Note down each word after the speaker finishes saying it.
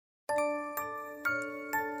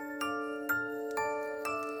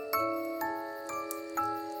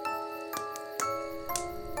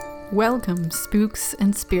Welcome, spooks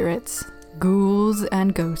and spirits, ghouls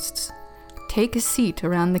and ghosts. Take a seat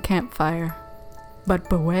around the campfire. But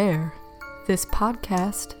beware, this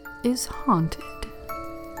podcast is haunted.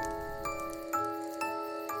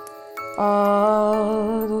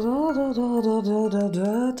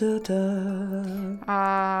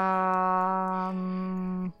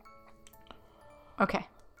 Okay.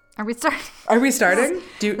 Are we starting? Are we starting?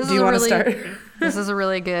 Do you want to start? This is a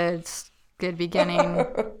really good beginning.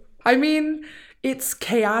 I mean, it's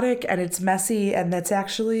chaotic and it's messy, and that's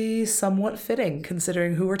actually somewhat fitting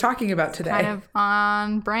considering who we're talking about today. Kind of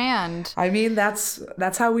on brand. I mean, that's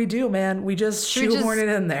how we do, man. We just shoehorn it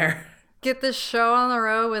in there. Get this show on the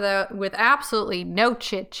road with absolutely no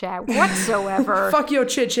chit chat whatsoever. Fuck your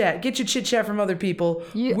chit chat. Get your chit chat from other people.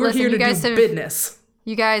 We're listen, here to do business.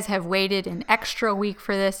 You guys have waited an extra week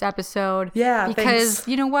for this episode. Yeah, because thanks.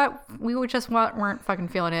 You know what? We weren't fucking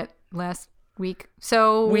feeling it last week.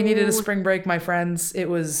 So we needed a spring break, my friends. It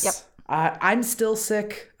was. Yep. I'm still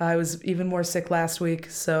sick. I was even more sick last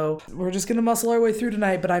week. So we're just gonna muscle our way through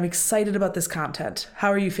tonight. But I'm excited about this content.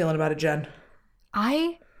 How are you feeling about it, Jen?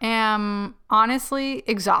 I am honestly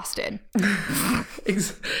exhausted.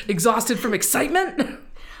 Exhausted from excitement?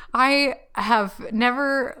 I have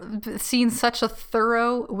never seen such a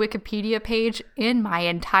thorough Wikipedia page in my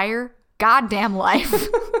entire goddamn life.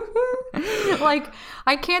 Like,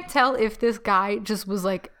 I can't tell if this guy just was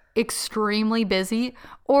like extremely busy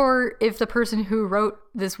or if the person who wrote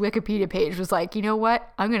this Wikipedia page was like, you know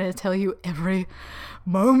what? I'm going to tell you every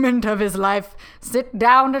moment of his life. Sit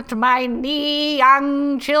down at my knee,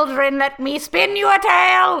 young children. Let me spin you a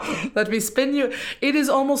tale. Let me spin you. It is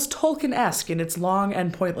almost Tolkien-esque in its long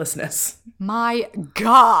and pointlessness. My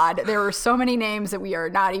God, there are so many names that we are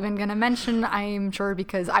not even going to mention, I'm sure,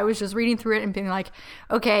 because I was just reading through it and being like,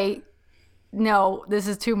 okay, no, this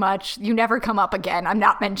is too much. You never come up again. I'm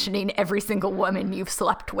not mentioning every single woman you've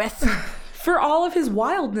slept with. For all of his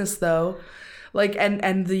wildness, though, like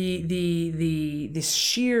and the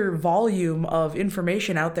sheer volume of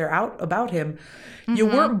information out about him, you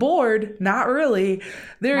weren't bored. Not really.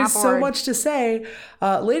 There is so much to say.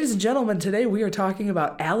 Ladies and gentlemen, today we are talking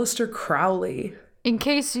about Aleister Crowley. In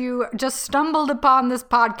case you just stumbled upon this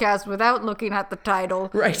podcast without looking at the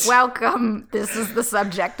title, right. Welcome. This is the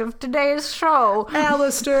subject of today's show.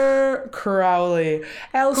 Aleister Crowley.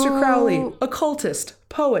 Aleister Crowley, occultist,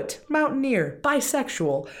 poet, mountaineer,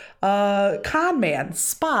 bisexual, con man,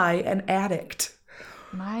 spy, and addict.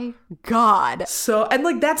 My God. So, and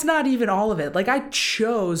like, that's not even all of it. Like, I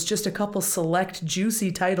chose just a couple select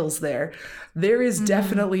juicy titles there. There is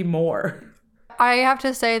definitely more. I have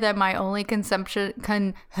to say that my only conception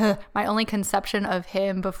of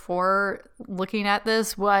him before looking at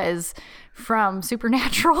this was from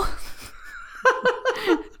Supernatural.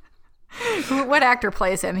 What actor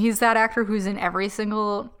plays him? He's that actor who's in every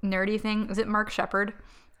single nerdy thing. Is it Mark Sheppard?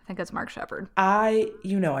 I think it's Mark Sheppard. I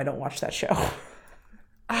don't watch that show.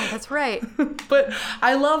 Oh, that's right. But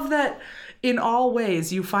I love that in all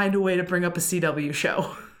ways you find a way to bring up a CW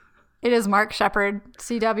show. It is Mark Sheppard,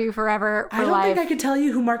 CW forever for life. I don't think I could tell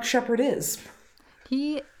you who Mark Sheppard is.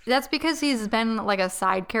 That's because he's been like a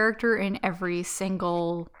side character in every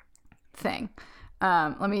single thing.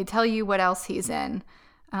 Let me tell you what else he's in.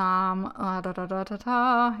 He's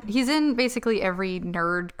in basically every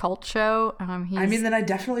nerd cult show. Then I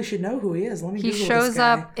definitely should know who he is. Let me Google He shows this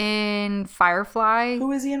guy. up in Firefly.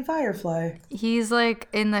 Who is he in Firefly? He's like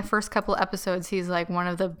in the first couple episodes. He's like one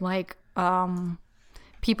of the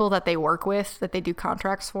people that they work with, that they do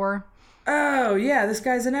contracts for. Oh yeah, this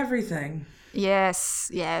guy's in everything.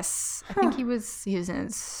 Yes. I think he was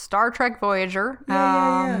in Star Trek Voyager.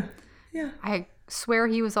 Yeah. I swear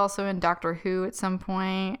he was also in Doctor Who at some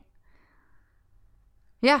point.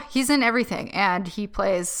 Yeah, he's in everything, and he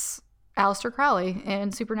plays Aleister Crowley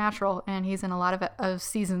in Supernatural, and he's in a lot of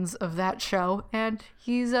seasons of that show, and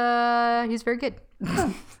he's very good.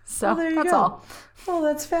 So well, that's all. Well,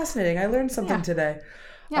 that's fascinating. I learned something today.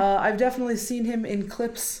 Yeah. I've definitely seen him in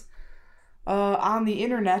clips on the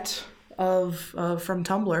internet from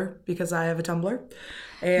Tumblr, because I have a Tumblr,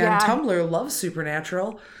 and Tumblr loves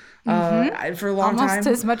Supernatural. For a long time, almost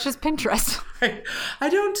as much as Pinterest.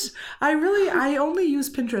 I only use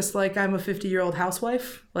Pinterest like I'm a 50-year-old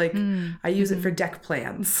housewife. Like I use it for deck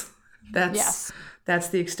plans. That's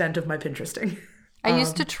the extent of my Pinteresting. I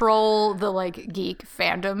used to troll the like geek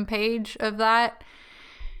fandom page of that,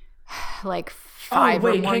 like 5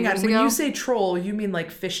 or more years ago. When you say troll, you mean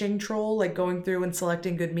like fishing troll, like going through and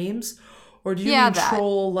selecting good memes? Or do you mean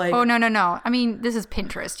troll like... Oh, no. I mean, this is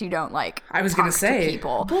Pinterest. You don't like I was going to say.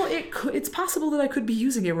 People. Well, it's possible that I could be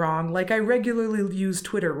using it wrong. Like, I regularly use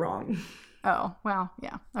Twitter wrong. Oh, well,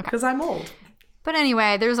 yeah. Okay. Because I'm old. But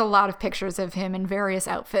anyway, there's a lot of pictures of him in various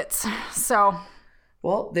outfits. So,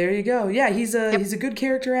 well, there you go. Yeah, he's a good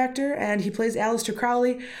character actor, and he plays Aleister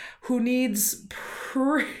Crowley, who needs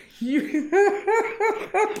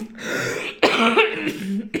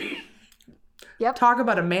yep. Talk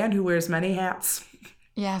about a man who wears many hats.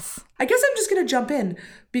 Yes. I guess I'm just gonna jump in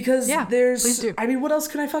because please do. I mean, what else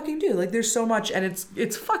can I fucking do? Like, there's so much, and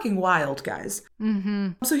it's fucking wild, guys. Mm-hmm.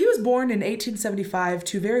 So he was born in 1875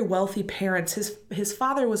 to very wealthy parents. His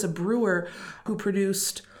father was a brewer who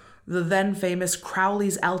produced the then famous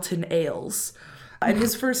Crowley's Alton Ales, and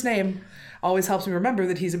his first name always helps me remember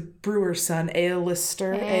that he's a brewer's son,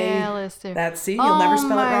 Aleister. Aleister. That's see, you'll never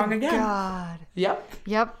spell it wrong again. God. Yep.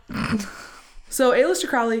 So Aleister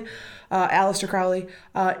Crowley.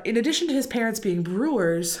 In addition to his parents being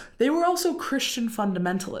brewers, they were also Christian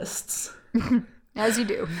fundamentalists. As you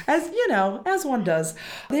do. As one does.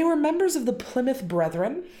 They were members of the Plymouth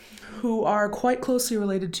Brethren, who are quite closely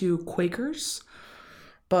related to Quakers,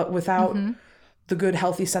 but without the good,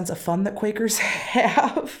 healthy sense of fun that Quakers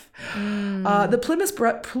have. The Plymouth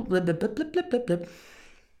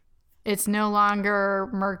It's no longer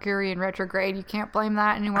Mercury in retrograde. You can't blame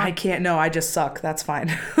that anymore. I can't. No, I just suck. That's fine.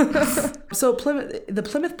 So the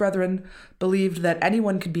Plymouth Brethren believed that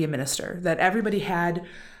anyone could be a minister, that everybody had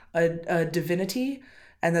a divinity,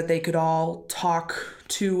 and that they could all talk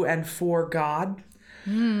to and for God.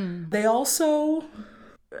 They also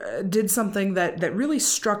did something that really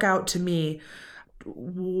struck out to me,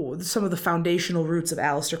 some of the foundational roots of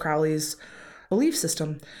Aleister Crowley's belief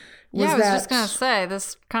system. I was just going to say,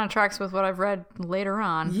 this kind of tracks with what I've read later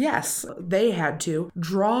on. Yes, they had to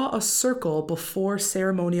draw a circle before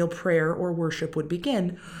ceremonial prayer or worship would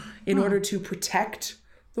begin in order to protect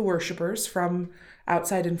the worshipers from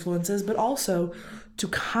outside influences, but also to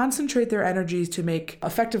concentrate their energies to make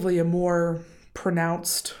effectively a more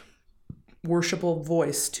pronounced, worshipful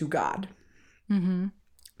voice to God. Mm-hmm.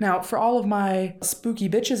 Now, for all of my spooky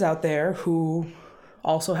bitches out there who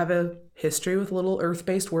also have a history with little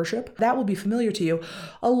earth-based worship, that will be familiar to you.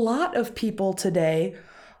 A lot of people today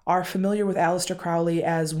are familiar with Aleister Crowley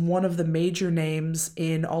as one of the major names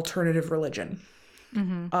in alternative religion.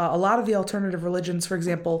 A lot of the alternative religions, for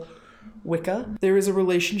example, Wicca. There is a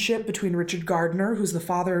relationship between Richard Gardner, who's the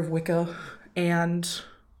father of Wicca, and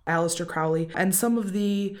Aleister Crowley. And some of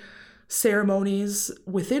the ceremonies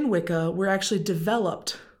within Wicca were actually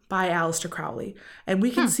developed by Aleister Crowley. And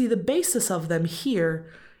we can see the basis of them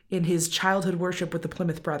here in his childhood worship with the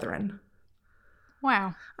Plymouth Brethren.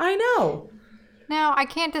 Wow. I know. Now, I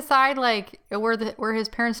can't decide, like, were his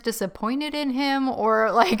parents disappointed in him,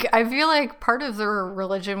 or, like, I feel like part of their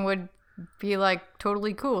religion would be, like,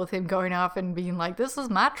 totally cool with him going off and being like, this is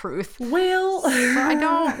my truth. Well, so I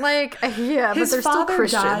don't, like, yeah, but they're still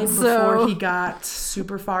Christians. His father died before he got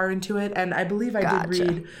super far into it, and I believe I did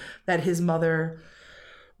read that his mother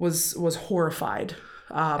was horrified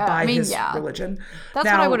by his religion. That's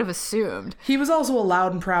what I would have assumed. He was also a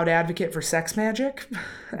loud and proud advocate for sex magic,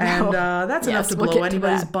 and that's enough to blow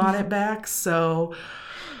anybody's bonnet back, so...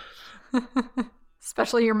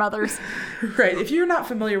 Especially your mother's. Right. If you're not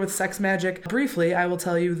familiar with sex magic, briefly, I will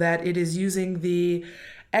tell you that it is using the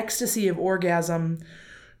ecstasy of orgasm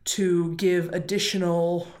to give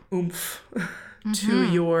additional oomph to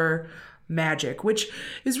your magic, which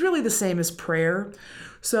is really the same as prayer.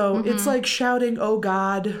 So it's like shouting, "Oh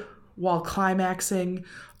God," while climaxing.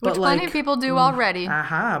 Which plenty of people do already.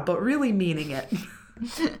 But really meaning it.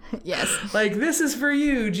 Yes. Like, this is for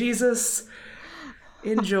you, Jesus.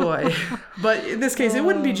 Enjoy. But in this case, it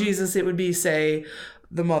wouldn't be Jesus. It would be, say,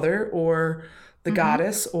 the mother or the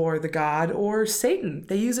goddess or the god or Satan.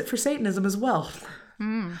 They use it for Satanism as well.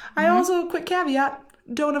 I also, quick caveat,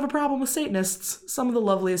 don't have a problem with Satanists. Some of the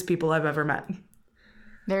loveliest people I've ever met.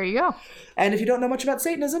 There you go. And if you don't know much about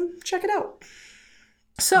Satanism, check it out.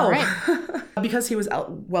 So, because he was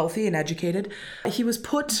wealthy and educated, he was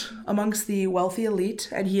put amongst the wealthy elite,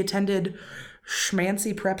 and he attended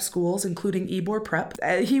schmancy prep schools, including Ebor Prep.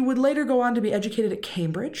 He would later go on to be educated at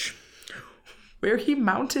Cambridge, where he he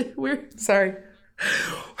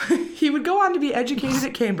would go on to be educated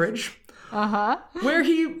at Cambridge, where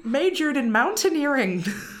he majored in mountaineering.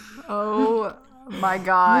 Oh my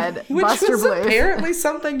God. Which Buster was Bluth. Apparently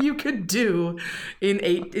something you could do in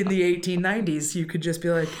the 1890s. You could just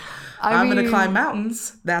be like, I'm going to climb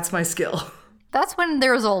mountains. That's my skill. That's when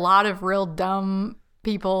there was a lot of real dumb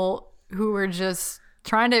people who were just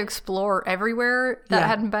trying to explore everywhere that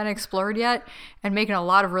hadn't been explored yet, and making a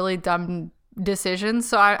lot of really dumb decisions.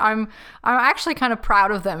 So I'm actually kind of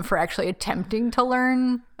proud of them for actually attempting to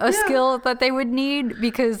learn a skill that they would need,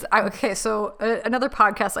 because another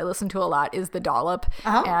podcast I listen to a lot is The Dollop,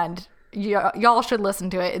 and y'all should listen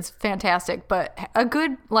to it. It's fantastic. But a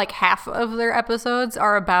good like half of their episodes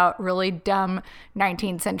are about really dumb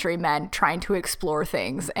 19th century men trying to explore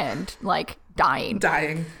things and like dying.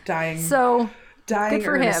 So good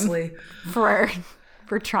for earnestly. Him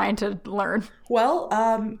for trying to learn. Well,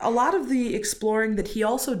 a lot of the exploring that he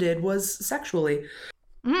also did was sexually.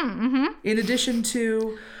 In addition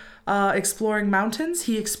to exploring mountains,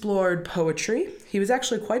 he explored poetry. He was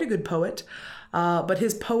actually quite a good poet, but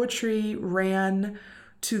his poetry ran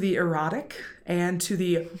to the erotic and to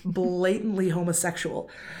the blatantly homosexual.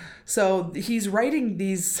 So he's writing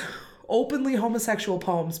these openly homosexual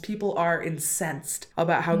poems. People are incensed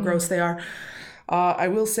about how gross they are. I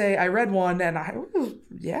will say I read one and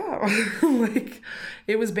like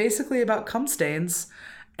it was basically about cum stains,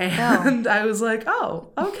 and I was like, oh,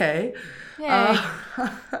 okay.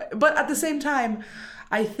 But at the same time,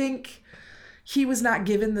 I think he was not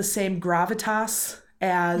given the same gravitas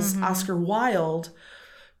as Oscar Wilde,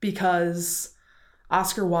 because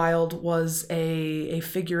Oscar Wilde was a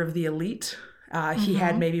figure of the elite. He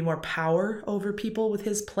had maybe more power over people with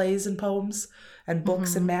his plays and poems and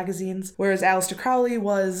books and magazines, whereas Aleister Crowley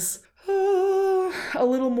was a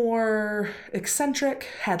little more eccentric,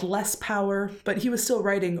 had less power, but he was still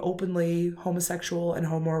writing openly homosexual and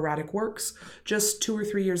homoerotic works just 2 or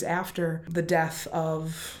 3 years after the death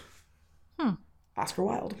of Oscar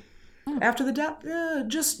Wilde. After the death,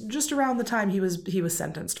 just around the time he was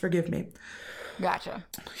sentenced. Forgive me. Gotcha.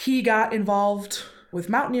 He got involved with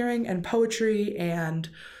mountaineering and poetry and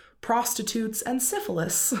prostitutes and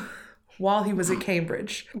syphilis while he was at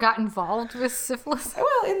Cambridge. Got involved with syphilis?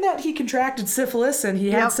 Well, in that he contracted syphilis and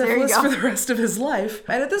he had syphilis for the rest of his life.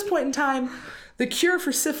 And at this point in time, the cure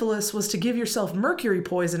for syphilis was to give yourself mercury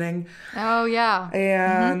poisoning. Oh, yeah.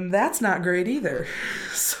 And that's not great either.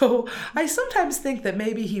 So I sometimes think that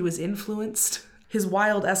maybe he was influenced. His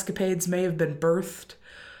wild escapades may have been birthed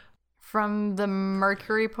from the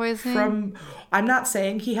mercury poisoning? I'm not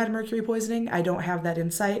saying he had mercury poisoning. I don't have that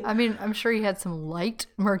insight. I mean, I'm sure he had some light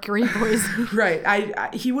mercury poisoning.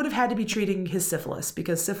 Right. He would have had to be treating his syphilis,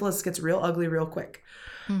 because syphilis gets real ugly real quick.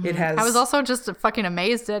 It has. I was also just fucking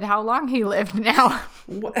amazed at how long he lived now.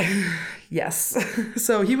 Yes.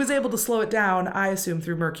 So he was able to slow it down, I assume,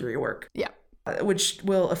 through mercury work. Yeah. Which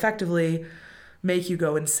will effectively make you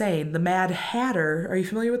go insane. The Mad Hatter. Are you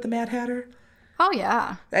familiar with the Mad Hatter? Oh,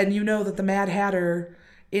 yeah. And you know that the Mad Hatter,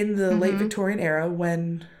 in the late Victorian era,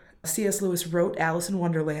 when C.S. Lewis wrote Alice in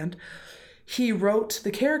Wonderland, he wrote the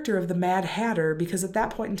character of the Mad Hatter because at that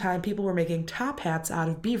point in time, people were making top hats out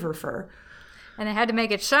of beaver fur. And they had to make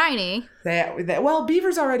it shiny. Well,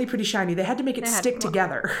 beaver's already pretty shiny. They had to make it stick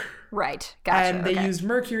together. Right. Gotcha. And they used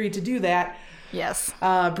mercury to do that. Yes.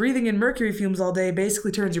 Breathing in mercury fumes all day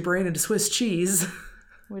basically turns your brain into Swiss cheese.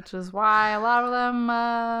 Which is why a lot of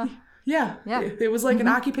them... Yeah. It was like an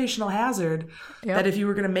occupational hazard that if you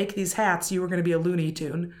were going to make these hats, you were going to be a Looney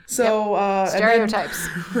Tune. So stereotypes.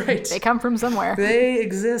 Right. They come from somewhere. They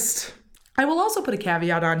exist. I will also put a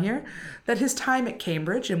caveat on here that his time at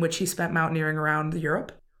Cambridge, in which he spent mountaineering around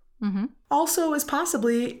Europe, also is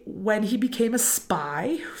possibly when he became a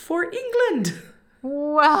spy for England.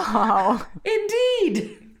 Wow.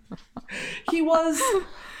 Indeed. He was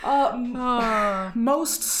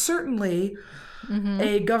most certainly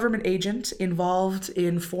a government agent involved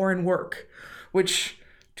in foreign work, which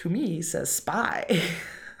to me says spy.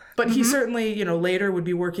 But he certainly, later would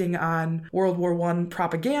be working on World War I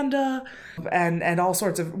propaganda and all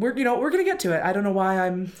sorts of. We're going to get to it. I don't know why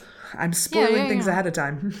I'm spoiling things ahead of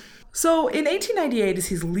time. So in 1898, as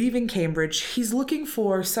he's leaving Cambridge, he's looking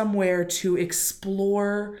for somewhere to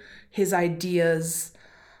explore his ideas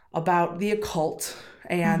about the occult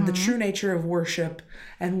and the true nature of worship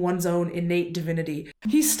and one's own innate divinity.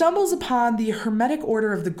 He stumbles upon the Hermetic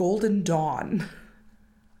Order of the Golden Dawn,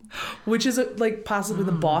 which is possibly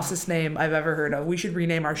the bossest name I've ever heard of. We should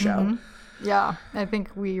rename our show. Yeah, I think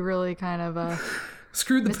we really kind of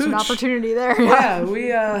screwed the missed pooch. An opportunity there. Yeah,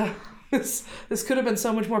 we this could have been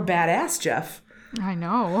so much more badass, Jeff. I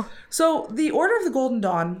know. So the Order of the Golden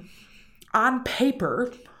Dawn, on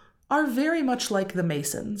paper, are very much like the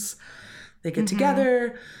Masons. They get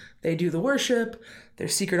together, they do the worship, they're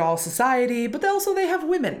secret all society, but they have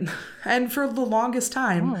women. And for the longest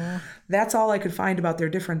time, that's all I could find about their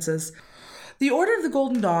differences. The Order of the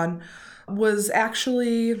Golden Dawn was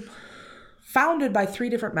actually founded by 3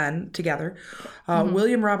 different men together.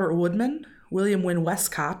 William Robert Woodman, William Wynne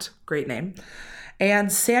Westcott, great name, and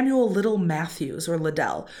Samuel Liddell Matthews, or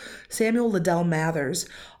Liddell. Samuel Liddell Mathers.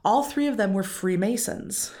 All three of them were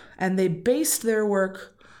Freemasons, and they based their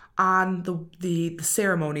work on the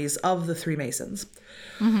ceremonies of the Freemasons.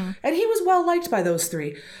 Mm-hmm. And he was well liked by those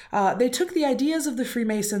three. They took the ideas of the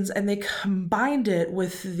Freemasons and they combined it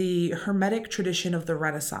with the Hermetic tradition of the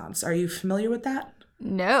Renaissance. Are you familiar with that?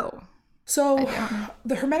 No. So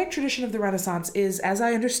the Hermetic tradition of the Renaissance is, as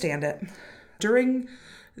I understand it, during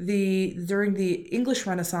the English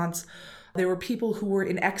Renaissance, there were people who were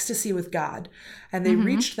in ecstasy with God, and they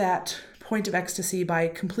reached that point of ecstasy by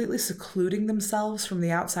completely secluding themselves from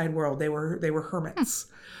the outside world. They were hermits.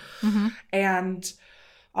 Mm-hmm. And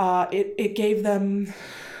it gave them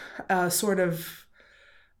a sort of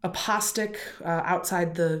apostic,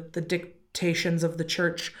 outside the dictations of the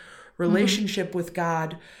church, relationship with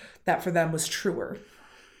God that for them was truer.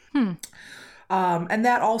 And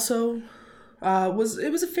that also was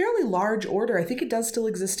a fairly large order. I think it does still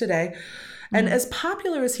exist today. And as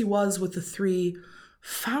popular as he was with the three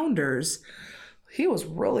founders, he was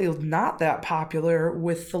really not that popular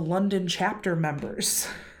with the London chapter members,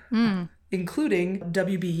 including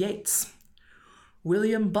W.B. Yeats,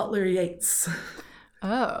 William Butler Yeats.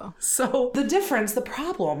 Oh. So the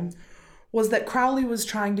problem was that Crowley was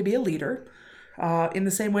trying to be a leader, in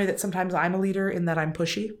the same way that sometimes I'm a leader in that I'm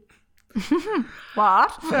pushy.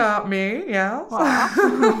 What? Me, yeah.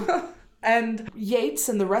 What? And Yeats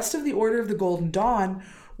and the rest of the Order of the Golden Dawn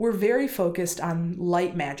were very focused on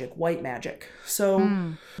light magic, white magic.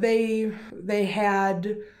 So they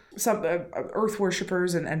had some earth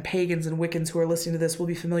worshippers and pagans and Wiccans who are listening to this will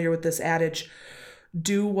be familiar with this adage,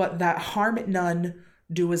 do what that harm it none,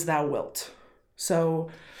 do as thou wilt. So,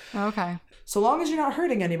 okay. So long as you're not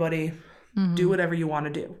hurting anybody, do whatever you want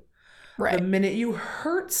to do. Right. The minute you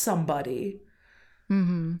hurt somebody,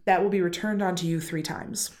 that will be returned onto you 3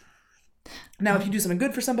 times. Now, if you do something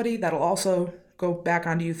good for somebody, that'll also go back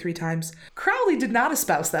onto you 3 times. Crowley did not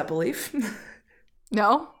espouse that belief.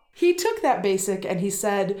 No? He took that basic and he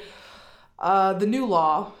said, the new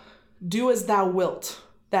law, do as thou wilt.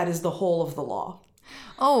 That is the whole of the law.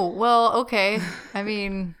 Oh, well, okay. I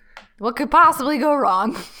mean, what could possibly go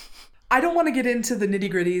wrong? I don't want to get into the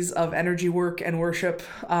nitty-gritties of energy work and worship,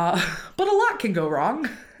 but a lot can go wrong.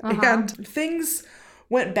 And things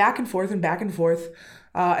went back and forth,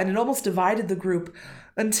 and it almost divided the group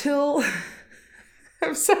until...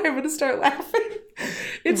 I'm sorry, I'm going to start laughing.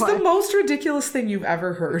 It's the most ridiculous thing you've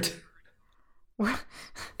ever heard.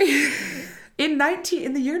 In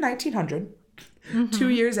the year 1900, 2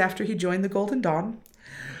 years after he joined the Golden Dawn,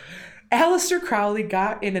 Aleister Crowley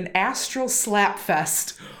got in an astral slap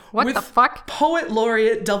fest with the fuck? Poet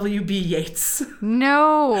laureate W.B. Yeats.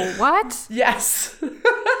 No, what? Yes.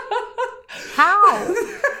 How?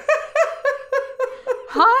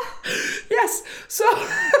 Huh? Yes. So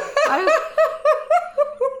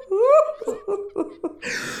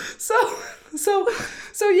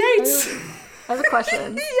So Yeats. I have a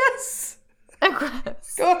question. Yes.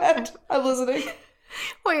 Go ahead. I'm listening.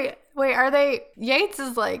 Wait, are they... Yeats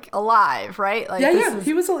is, like, alive, right? Like, yeah.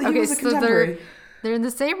 He was a contemporary. They're in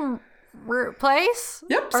the same place?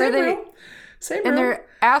 Yep, same room. And they're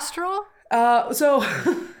astral? So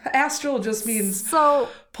astral just means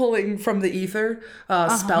pulling from the ether,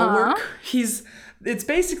 spell work. It's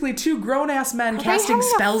basically 2 grown-ass men casting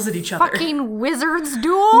spells at each other. Fucking wizard's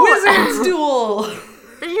duel? Wizard's duel!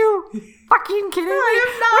 Are you fucking kidding me? I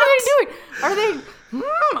am not. What are they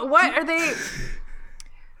doing? What are they...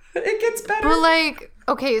 It gets better. But, like,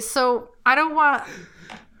 okay, so I don't want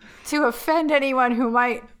to offend anyone who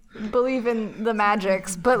might believe in the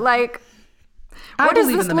magics, but, like, what does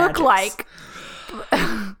this look like?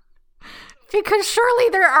 Because surely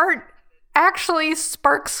there aren't actually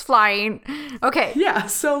sparks flying. Okay. Yeah,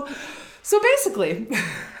 so basically,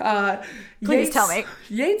 please tell me.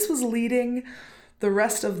 Yeats was leading the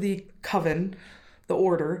rest of the coven, the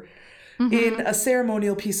order, in a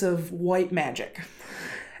ceremonial piece of white magic.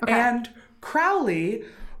 Okay. And Crowley,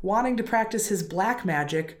 wanting to practice his black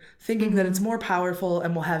magic, thinking that it's more powerful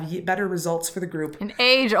and will have better results for the group. An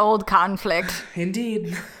age-old conflict.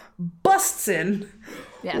 Indeed. Busts in.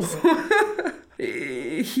 Yes.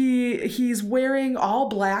 He's wearing all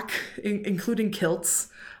black, including kilts.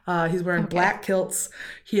 He's wearing black kilts.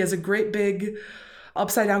 He has a great big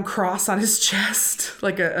upside-down cross on his chest.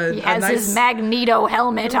 He has his Magneto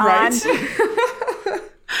helmet on. Right.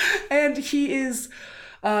 And he is...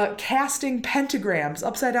 casting pentagrams,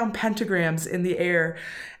 upside-down pentagrams in the air,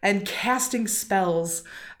 and casting spells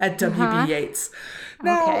at W.B. Yeats.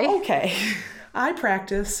 Now, okay. I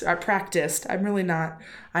practiced. I'm really not.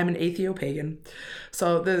 I'm an atheo-pagan.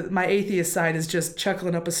 So my atheist side is just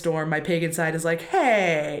chuckling up a storm. My pagan side is like,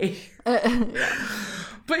 hey.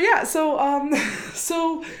 But yeah,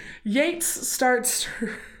 so Yates starts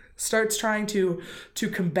trying to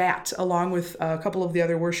combat, along with a couple of the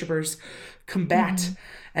other worshippers, combat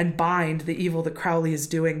and bind the evil that Crowley is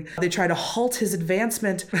doing. They try to halt his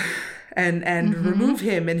advancement and remove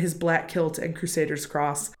him in his black kilt and Crusader's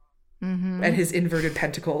cross. And his inverted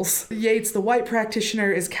pentacles. Yates, the white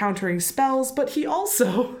practitioner, is countering spells, but he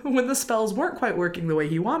also, when the spells weren't quite working the way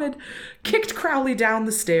he wanted, kicked Crowley down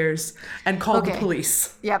the stairs and called the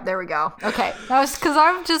police. Yep, there we go. Okay. That was because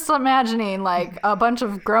I'm just imagining like a bunch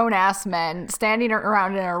of grown-ass men standing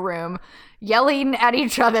around in a room, yelling at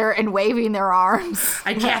each other and waving their arms.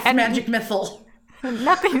 I cast magic missile.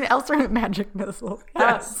 Nothing else but magic missile.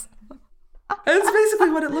 Yes. That's basically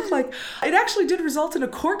what it looked like. It actually did result in a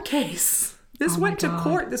court case. This went to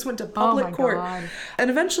court. This went to public court. God. And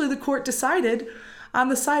eventually the court decided on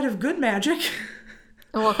the side of good magic.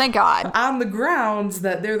 Well, thank God. On the grounds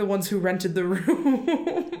that they're the ones who rented the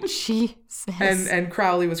room. Jesus. And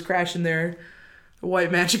Crowley was crashing their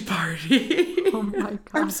white magic party. Oh my God.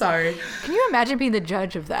 I'm sorry. Can you imagine being the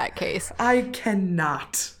judge of that case? I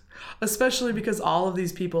cannot. Especially because all of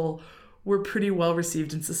these people were pretty well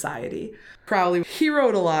received in society. Crowley, he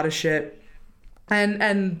wrote a lot of shit.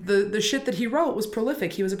 And the shit that he wrote was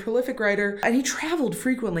prolific. He was a prolific writer, and he traveled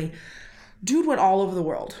frequently. Dude went all over the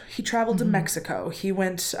world. He traveled to Mexico. He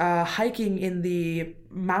went hiking in the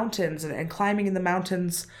mountains and climbing in the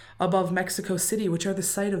mountains above Mexico City, which are the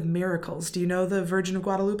site of miracles. Do you know the Virgin of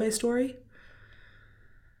Guadalupe story?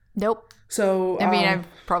 Nope. So I mean, I've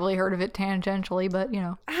probably heard of it tangentially, but you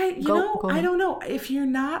know. I don't know. If you're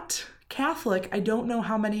not Catholic, I don't know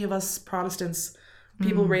how many of us Protestants,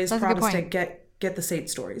 people raised Protestant, get the saint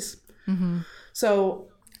stories. So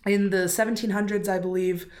in the 1700s, I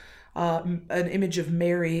believe, an image of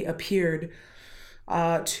Mary appeared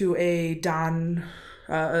to a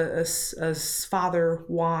Father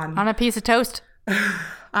Juan On a piece of toast?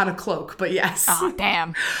 on a cloak, but yes. Oh,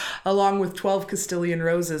 damn. Along with 12 Castilian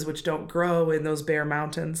roses, which don't grow in those bare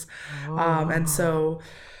mountains. And so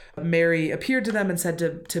Mary appeared to them and said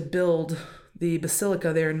to build the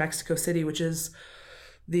basilica there in Mexico City, which is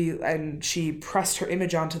and she pressed her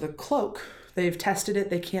image onto the cloak. They've tested it.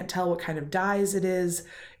 They can't tell what kind of dyes it is.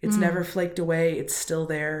 It's never flaked away. It's still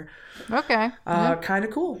there. Okay. Kind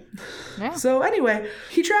of cool. Yeah. So anyway,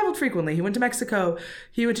 he traveled frequently. He went to Mexico.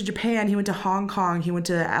 He went to Japan. He went to Hong Kong. He went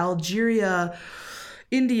to Algeria,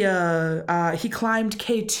 India. He climbed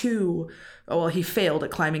K2. Oh, well, he failed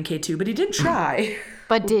at climbing K2, but he did try.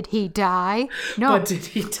 But did he die? No. But did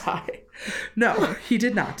he die? No, he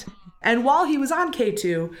did not. And while he was on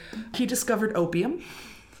K2, he discovered opium,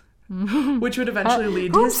 which would eventually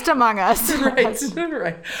lead to Who's among us?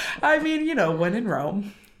 right. I mean, when in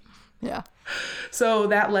Rome. Yeah. So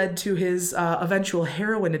that led to his eventual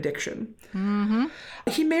heroin addiction.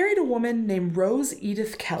 He married a woman named Rose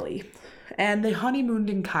Edith Kelly, and they honeymooned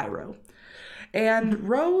in Cairo. And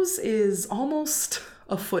Rose is almost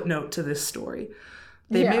a footnote to this story.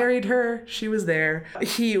 They married her. She was there.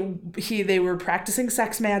 They were practicing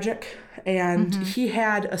sex magic, and he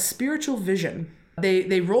had a spiritual vision.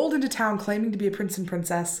 They rolled into town claiming to be a prince and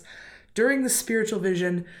princess. During the spiritual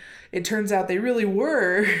vision, it turns out they really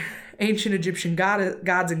were ancient Egyptian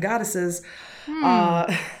gods and goddesses,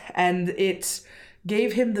 and it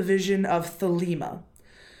gave him the vision of Thelema.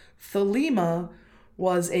 Thelema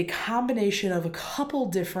was a combination of a couple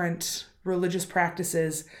different religious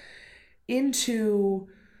practices into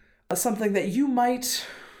something that you might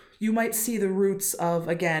see the roots of,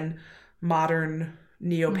 again, modern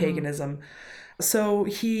neo-paganism. So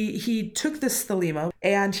he took this Thelema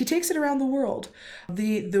and he takes it around the world.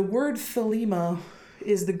 The word Thelema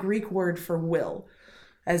is the Greek word for will,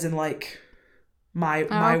 as in like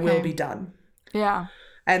my will be done. Yeah.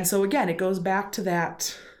 And so again, it goes back to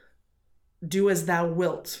that do as thou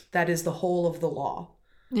wilt. That is the whole of the law.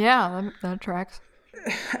 Yeah, that tracks.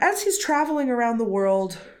 As he's traveling around the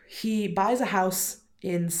world, he buys a house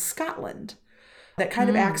in Scotland that kind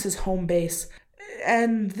of acts as home base.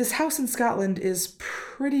 And this house in Scotland is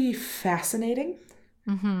pretty fascinating.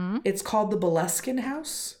 It's called the Boleskine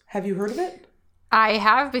House. Have you heard of it? I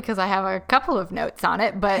have, because I have a couple of notes on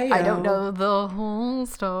it, but Hey-o. I don't know the whole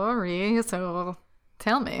story, so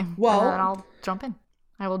tell me. Well- and then I'll jump in.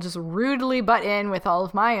 I will just rudely butt in with all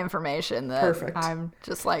of my information that Perfect. I'm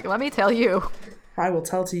just like, let me tell you. I will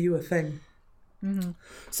tell to you a thing.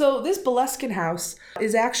 So this Boleskine house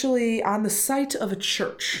is actually on the site of a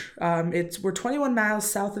church. We're 21 miles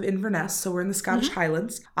south of Inverness, so we're in the Scottish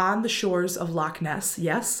Highlands, on the shores of Loch Ness.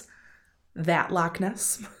 Yes, that Loch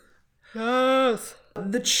Ness. Yes.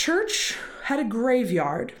 The church had a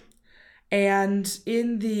graveyard, and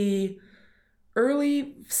in the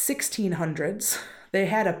early 1600s, they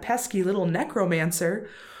had a pesky little necromancer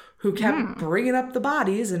who kept bringing up the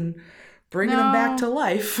bodies and bringing them back to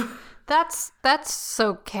life. That's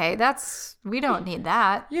okay. We don't need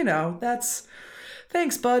that.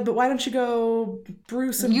 Thanks, bud, but why don't you go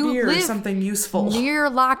brew some beer or something useful? Near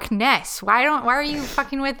Loch Ness. Why are you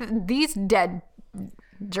fucking with these dead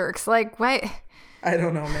jerks? Like, what? I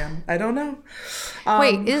don't know, man. I don't know.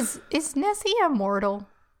 Wait, is Nessie immortal?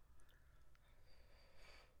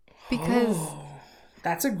 Because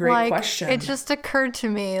that's a great question. It just occurred to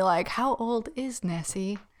me, like, how old is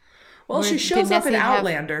Nessie? Well, she shows up in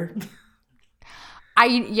Outlander.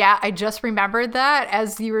 I just remembered that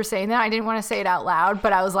as you were saying that. I didn't want to say it out loud,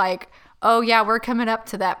 but I was like, oh yeah, we're coming up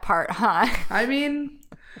to that part, huh? I mean,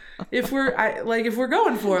 if we're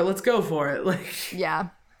going for it, let's go for it. Yeah.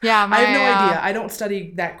 I have no idea. I don't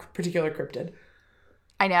study that particular cryptid.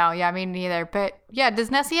 I know. Yeah, me neither. But yeah, does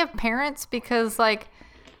Nessie have parents? Because okay,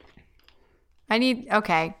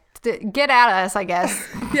 get at us, I guess.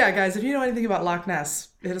 Yeah, guys, if you know anything about Loch Ness,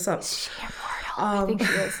 hit us up. Is she immortal? I think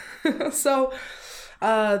she is. So,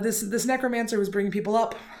 this necromancer was bringing people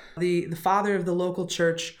up. The father of the local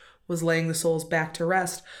church was laying the souls back to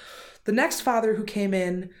rest. The next father who came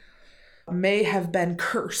in may have been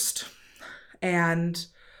cursed, and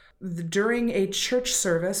during a church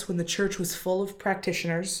service, when the church was full of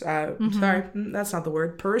practitioners, sorry, that's not the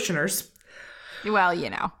word, parishioners. Well,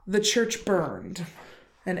 the church burned,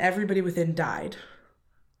 and everybody within died.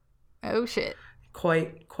 Oh shit!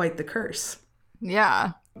 Quite the curse.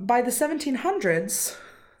 Yeah. By the 1700s,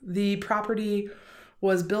 the property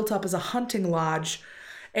was built up as a hunting lodge,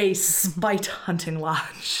 a spite hunting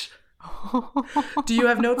lodge. Do you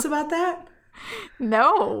have notes about that?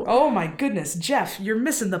 No. Oh my goodness, Jeff, you're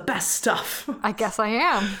missing the best stuff. I guess I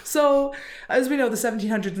am. So, as we know, the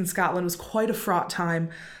 1700s in Scotland was quite a fraught time.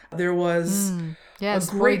 There was a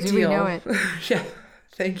great deal. We know it. Yeah,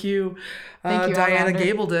 thank you, Diana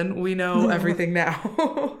Gabaldon. We know everything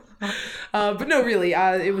now. But no, really,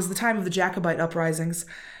 it was the time of the Jacobite uprisings.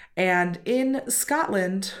 And in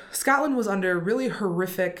Scotland was under really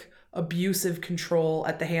horrific, abusive control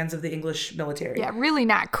at the hands of the English military. Yeah, really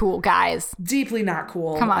not cool, guys. Deeply not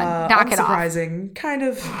cool. Come on, knock it off. Unsurprising. Kind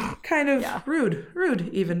of rude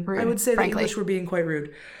even. Rude, I would say frankly. The English were being quite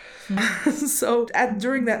rude. So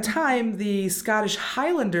during that time, the Scottish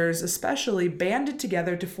Highlanders especially banded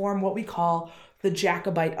together to form what we call the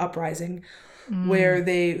Jacobite uprising, where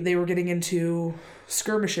they were getting into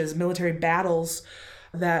skirmishes, military battles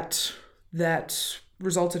that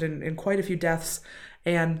resulted in quite a few deaths.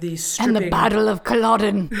 And the stripping... And the Battle of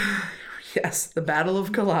Culloden. Yes, the Battle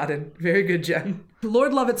of Culloden. Very good, Jen.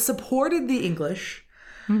 Lord Lovat supported the English,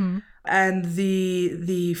 and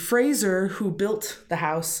the Fraser who built the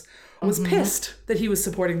house was pissed that he was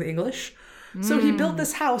supporting the English. So he built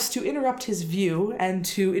this house to interrupt his view and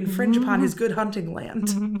to infringe upon his good hunting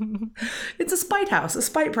land. It's a spite house, a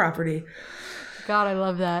spite property. God, I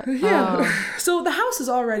love that. Yeah. Oh. So the house is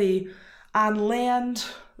already on land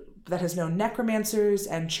that has known necromancers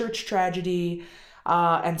and church tragedy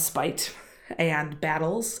and spite and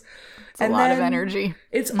battles. It's a lot of energy.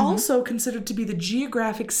 It's also considered to be the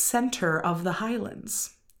geographic center of the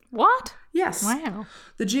Highlands. What? Yes. Wow.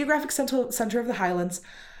 The geographic center of the Highlands.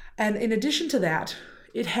 And in addition to that,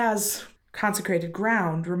 it has consecrated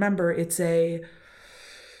ground. Remember, it's a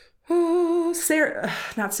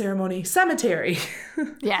cemetery.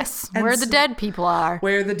 Yes, where the dead people are.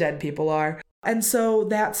 Where the dead people are. And so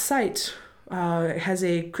that site has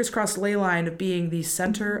a crisscross ley line of being the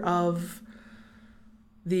center of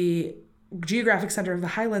the geographic center of the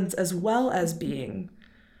Highlands, as well as being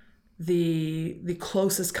the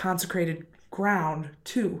closest consecrated ground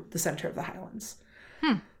to the center of the Highlands.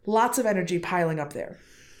 Lots of energy piling up there.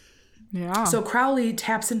 Yeah. So Crowley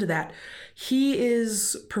taps into that. He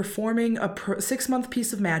is performing a 6-month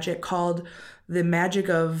piece of magic called the Magic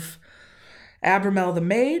of Abramel the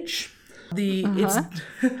Mage.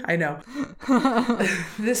 I know.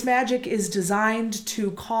 This magic is designed to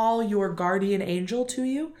call your guardian angel to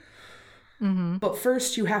you. But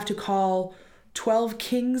first you have to call 12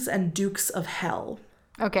 kings and dukes of hell.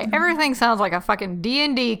 Okay, everything sounds like a fucking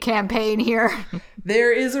D&D campaign here.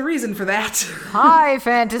 There is a reason for that. High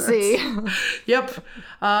fantasy. Yep.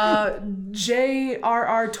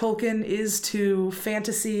 J.R.R. Tolkien is to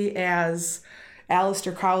fantasy as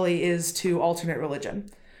Aleister Crowley is to alternate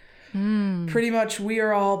religion. Pretty much we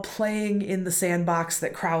are all playing in the sandbox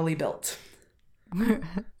that Crowley built.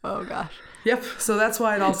 Oh gosh. Yep, so that's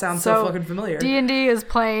why it all sounds so fucking familiar. D&D is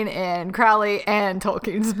playing in Crowley and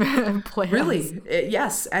Tolkien's playhouse. Really?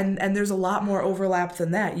 Yes, and there's a lot more overlap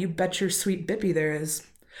than that. You bet your sweet Bippy there is.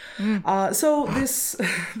 So this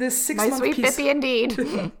 6 My month sweet piece... Bippy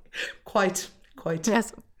indeed. Quite.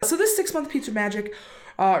 Yes. So this 6 month piece of magic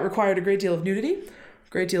required a great deal of nudity,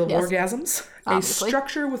 great deal of orgasms, obviously. a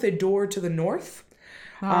structure with a door to the north,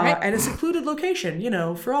 right. and a secluded location,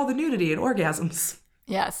 for all the nudity and orgasms.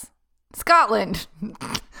 Yes. Scotland.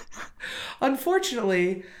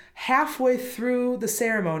 Unfortunately, halfway through the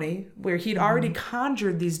ceremony, where he'd already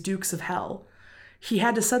conjured these dukes of hell, he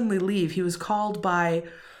had to suddenly leave. He was called by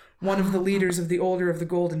one of the leaders of the Order of the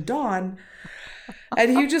Golden Dawn,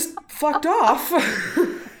 and he just fucked off.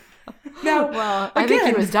 Now, Well, I think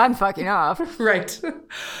he was done fucking off. Right.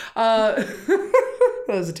 That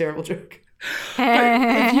was a terrible joke. But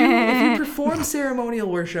if you perform ceremonial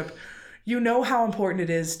worship, you know how important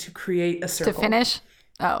it is to create a circle. To finish?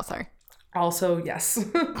 Oh, sorry. Also, yes.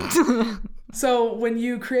 So when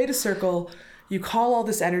you create a circle, you call all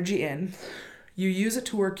this energy in, you use it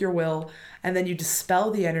to work your will, and then you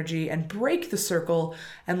dispel the energy and break the circle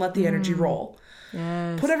and let the energy roll.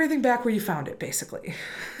 Yes. Put everything back where you found it, basically.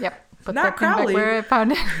 Yep. Put Not that pin back Crowley. where I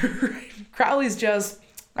found it. Crowley's just,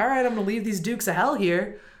 all right, I'm going to leave these dukes of hell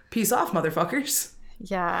here. Peace off, motherfuckers.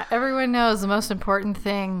 Yeah, everyone knows the most important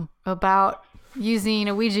thing about using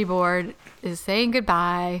a Ouija board is saying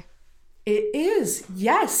goodbye. It is,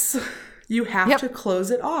 yes. You have Yep. to close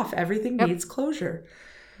it off. Everything needs closure.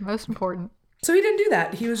 Most important. So he didn't do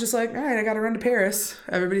that. He was just like, all right, I got to run to Paris.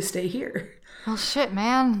 Everybody stay here. Well, shit,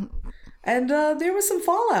 man. And there was some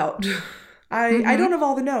fallout. I don't have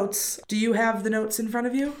all the notes. Do you have the notes in front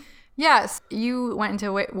of you? Yes, you went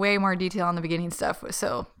into way more detail on the beginning stuff,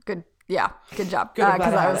 so good. Yeah, good job. Good, I'm glad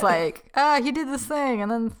Because I I have was it. like, he did this thing,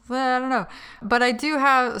 and then I don't know. But I do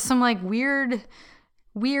have some like weird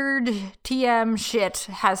TM shit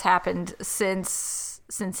has happened since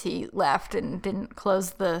he left and didn't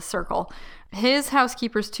close the circle. His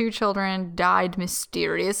housekeeper's 2 children died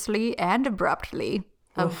mysteriously and abruptly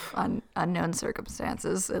of unknown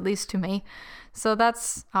circumstances, at least to me. So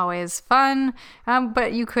that's always fun.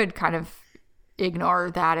 But you could kind of ignore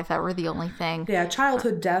that if that were the only thing. Yeah,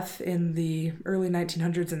 childhood death in the early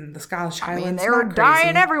 1900s in the Scottish Highlands. They were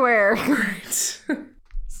dying everywhere. Right.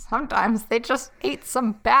 Sometimes they just ate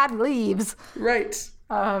some bad leaves. Right.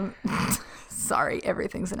 Sorry,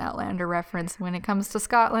 everything's an Outlander reference when it comes to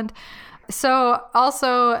Scotland. So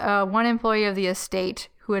also one employee of the estate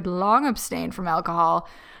who had long abstained from alcohol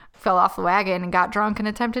fell off the wagon and got drunk and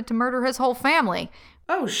attempted to murder his whole family.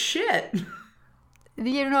 Oh, shit.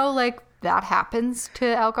 Like that happens to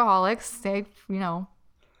alcoholics. They,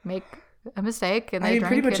 make a mistake and they drink.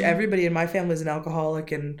 Pretty much everybody in my family is an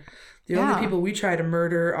alcoholic, and the only people we try to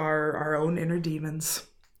murder are our own inner demons.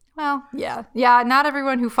 Well, yeah. Yeah, not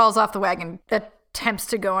everyone who falls off the wagon attempts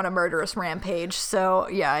to go on a murderous rampage. So,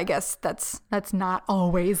 yeah, I guess that's not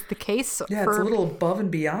always the case. Yeah, it's a little above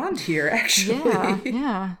and beyond here, actually.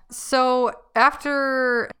 Yeah. So,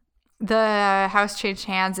 after the house changed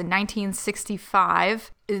hands in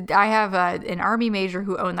 1965, I have an army major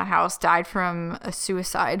who owned the house died from a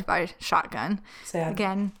suicide by shotgun. Sad.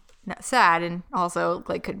 Again, sad, and also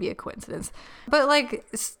could be a coincidence. But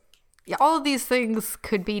all of these things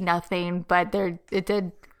could be nothing, but it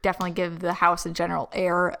did definitely give the house a general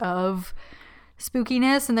air of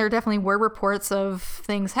spookiness, and there definitely were reports of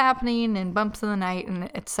things happening and bumps in the night and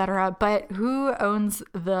etc. But who owns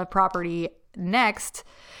the property next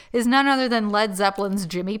is none other than Led Zeppelin's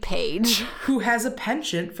Jimmy Page, who has a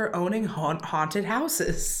penchant for owning haunted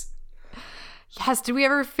houses. Yes, did we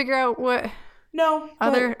ever figure out what? No.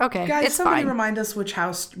 Okay, guys, it's somebody fine. Remind us which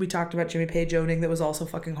house we talked about Jimmy Page owning that was also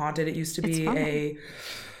fucking haunted. It used to be a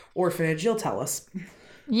orphanage. You'll tell us.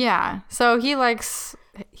 Yeah. So he likes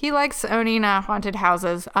owning haunted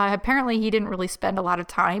houses. Apparently he didn't really spend a lot of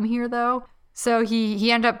time here though. So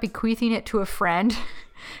he ended up bequeathing it to a friend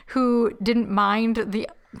who didn't mind the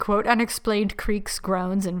quote unexplained creaks,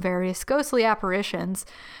 groans, and various ghostly apparitions.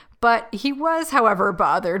 But he was, however,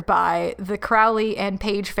 bothered by the Crowley and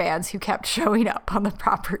Page fans who kept showing up on the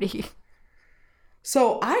property.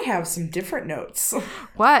 So I have some different notes.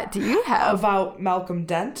 What do you have? About Malcolm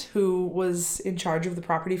Dent, who was in charge of the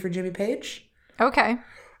property for Jimmy Page. Okay.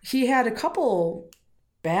 He had a couple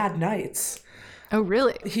bad nights. Oh,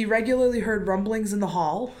 really? He regularly heard rumblings in the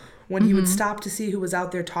hall. When he would stop to see who was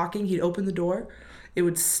out there talking, he'd open the door.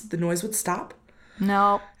 The noise would stop.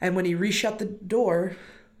 No. And when he reshut the door,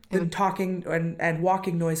 the talking and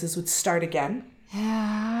walking noises would start again.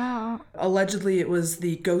 Yeah. Allegedly, it was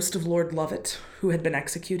the ghost of Lord Lovett who had been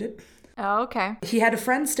executed. Oh, okay. He had a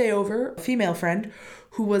friend stay over, a female friend,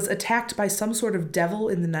 who was attacked by some sort of devil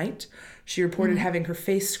in the night. She reported having her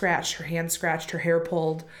face scratched, her hand scratched, her hair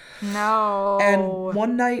pulled. No. And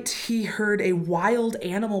one night he heard a wild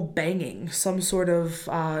animal banging, some sort of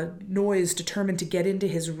noise, determined to get into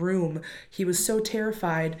his room. He was so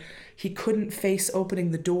terrified he couldn't face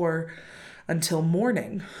opening the door until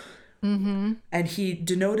morning. Mm-hmm. And he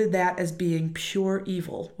denoted that as being pure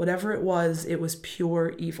evil. Whatever it was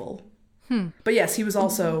pure evil. But yes, he was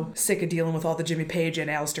also sick of dealing with all the Jimmy Page and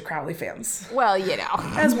Aleister Crowley fans. Well, you know.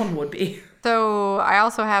 As one would be. So I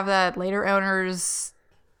also have that later owners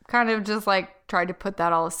kind of just like tried to put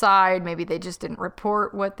that all aside. Maybe they just didn't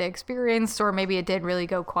report what they experienced, or maybe it did really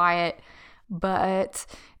go quiet. But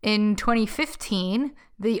in 2015,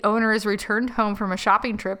 the owners returned home from a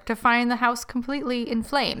shopping trip to find the house completely in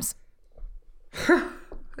flames. But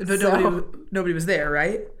nobody was there,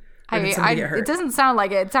 right? Or did somebody get hurt? It doesn't sound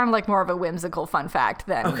like it. It sounded like more of a whimsical fun fact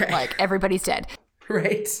than like everybody's dead.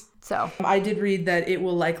 Right. So I did read that it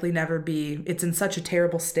will likely never be, it's in such a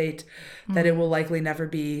terrible state that it will likely never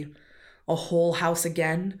be a whole house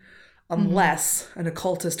again, unless an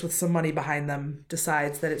occultist with some money behind them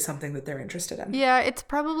decides that it's something that they're interested in. Yeah, it's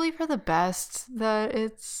probably for the best that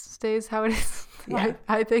it stays how it is. Yeah.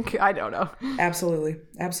 I think, I don't know. Absolutely.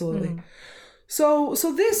 So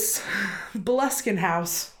this Boleskine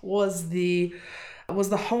house was the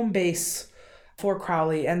home base for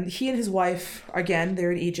Crowley, and he and his wife, again,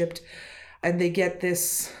 they're in Egypt, and they get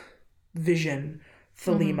this vision,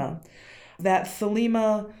 Thelema. That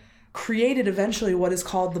Thelema created eventually what is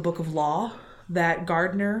called the Book of Law, that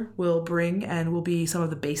Gardner will bring and will be some of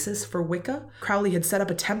the basis for Wicca. Crowley had set up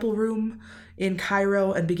a temple room in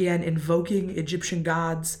Cairo and began invoking Egyptian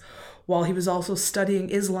gods, while he was also studying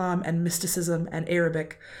Islam and mysticism and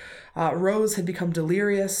Arabic. Rose had become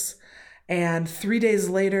delirious, and 3 days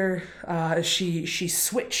later, she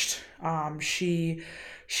switched. She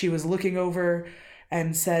was looking over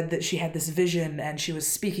and said that she had this vision, and she was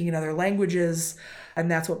speaking in other languages,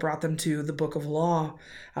 and that's what brought them to the Book of Law.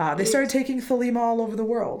 They started taking Thelema all over the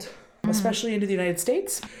world, especially into the United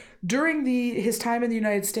States. During his time in the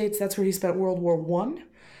United States, that's where he spent World War I.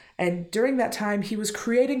 And during that time, he was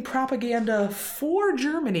creating propaganda for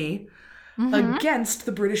Germany against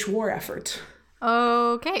the British war effort.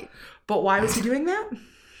 Okay. But why was he doing that?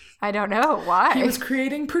 I don't know. Why? He was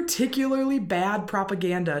creating particularly bad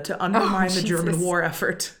propaganda to undermine the German war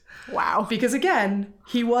effort. Wow. Because again,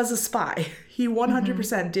 he was a spy. He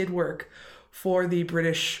 100% did work for the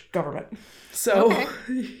British government. So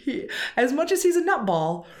as much as he's a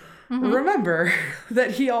nutball, remember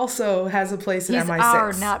that he also has a place in MI6. He's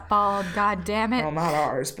our nutball, god damn it. Well, not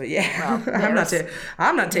ours, but yeah. Well,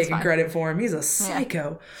 I'm not taking credit for him. He's a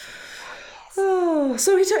psycho. Yeah. Oh,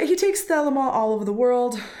 so he takes Thelema all over the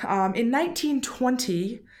world. In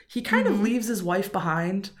 1920, he kind of leaves his wife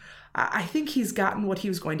behind. I think he's gotten what he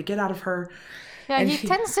was going to get out of her. Yeah, he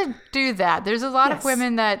tends to do that. There's a lot of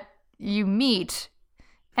women that you meet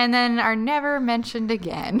and then are never mentioned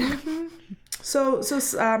again. So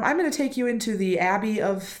I'm going to take you into the Abbey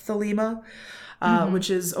of Thelema, which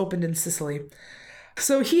is opened in Sicily.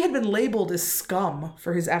 So he had been labeled as scum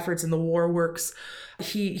for his efforts in the war works.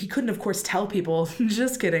 He couldn't, of course, tell people,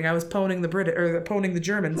 just kidding, I was poning the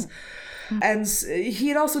Germans. And he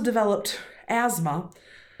had also developed asthma,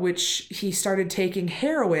 which he started taking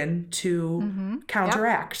heroin to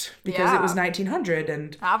counteract because it was 1900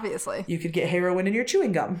 and obviously you could get heroin in your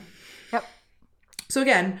chewing gum. Yep. So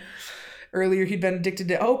again, earlier he'd been addicted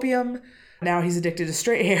to opium. Now he's addicted to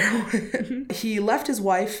straight heroin. He left his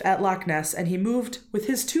wife at Loch Ness and he moved with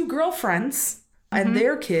his 2 girlfriends and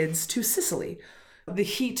their kids to Sicily. The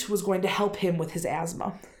heat was going to help him with his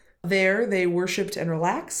asthma. There, they worshipped and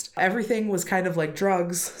relaxed. Everything was kind of like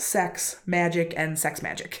drugs, sex, magic, and sex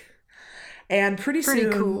magic. And pretty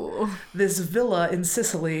soon, cool. This villa in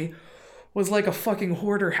Sicily was like a fucking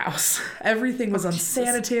hoarder house. Everything was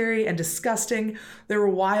unsanitary and disgusting. There were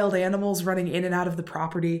wild animals running in and out of the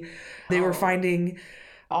property. They were finding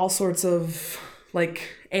all sorts of like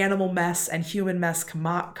animal mess and human mess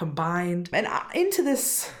combined. And into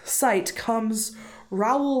this site comes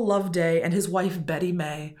Raoul Loveday and his wife Betty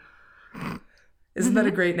May. Isn't that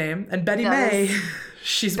a great name? And Betty May,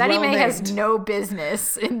 she's Betty well May named. Has no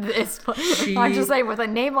business in this. I'm just saying, with a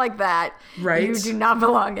name like that, you do not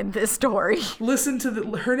belong in this story. Listen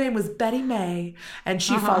to her name was Betty May, and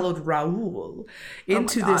she followed Raoul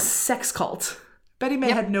into this sex cult. Betty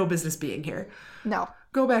May had no business being here. No.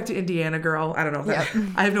 Go back to Indiana, girl. I don't know.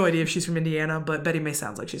 I have no idea if she's from Indiana, but Betty May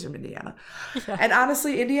sounds like she's from Indiana. Yeah. And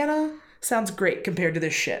honestly, Indiana sounds great compared to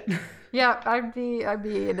this shit. Yeah, I'd be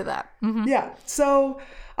into that. Mm-hmm. Yeah. So,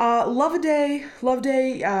 Loveday,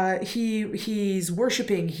 he's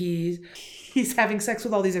worshiping. He's having sex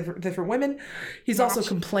with all these different women. He's also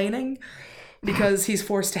complaining because he's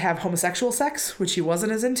forced to have homosexual sex, which he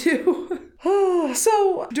wasn't as into.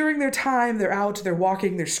 So during their time, they're out, they're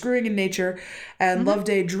walking, they're screwing in nature, and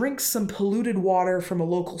Loveday drinks some polluted water from a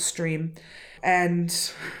local stream,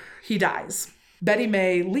 and he dies. Betty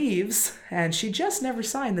May leaves, and she just never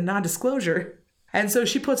signed the non-disclosure. And so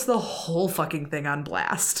she puts the whole fucking thing on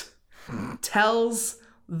blast. Tells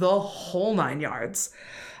the whole 9 yards.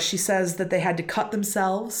 She says that they had to cut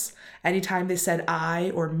themselves anytime they said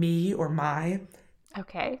I or me or my.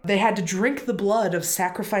 Okay. They had to drink the blood of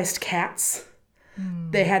sacrificed cats.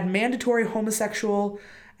 They had mandatory homosexual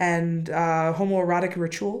and homoerotic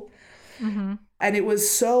ritual. Mm-hmm. And it was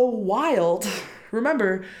so wild.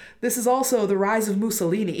 Remember, this is also the rise of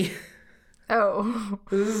Mussolini. Oh.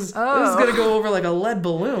 This is going to go over like a lead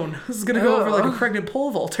balloon. This is going to go over like a pregnant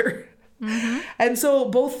pole vaulter. Mm-hmm. And so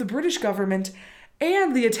both the British government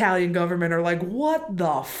and the Italian government are like, what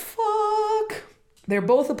the fuck? They're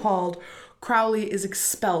both appalled. Crowley is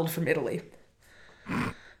expelled from Italy.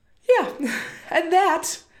 Yeah. And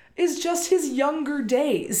that is just his younger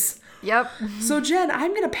days. Yep. So, Jen,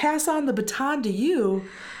 I'm going to pass on the baton to you.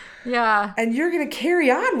 Yeah. And you're going to carry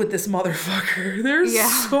on with this motherfucker. There's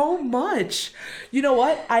so much. You know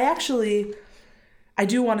what? I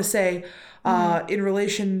do want to say, in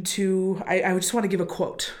relation to, I just want to give a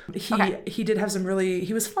quote. He did have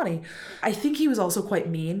he was funny. I think he was also quite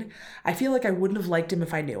mean. I feel like I wouldn't have liked him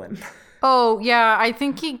if I knew him. Oh, yeah. I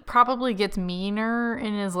think he probably gets meaner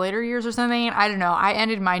in his later years or something. I don't know. I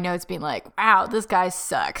ended my notes being like, wow, this guy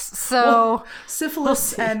sucks. So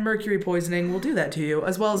syphilis and mercury poisoning will do that to you,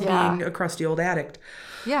 as well as being a crusty old addict.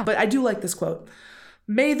 Yeah. But I do like this quote.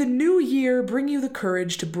 May the new year bring you the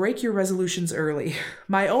courage to break your resolutions early.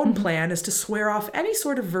 My own plan is to swear off any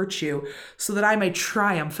sort of virtue so that I may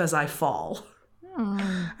triumph as I fall.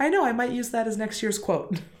 I know, I might use that as next year's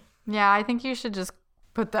quote. Yeah, I think you should just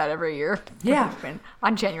put that every year. Yeah.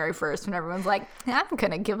 On January 1st when everyone's like, I'm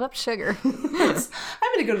going to give up sugar. I'm going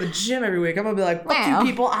to go to the gym every week. I'm going to be like, fuck you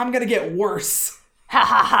people, I'm going to get worse. Ha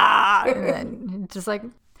ha ha. And then just like,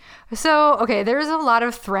 so, okay, there's a lot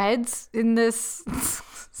of threads in this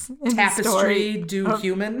tapestry,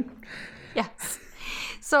 human. Yes.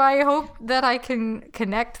 So I hope that I can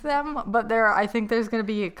connect them, but I think there's going to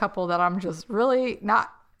be a couple that I'm just really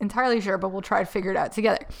not entirely sure, but we'll try to figure it out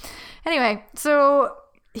together. Anyway, so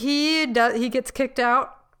he gets kicked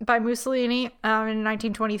out by Mussolini in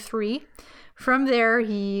 1923. From there,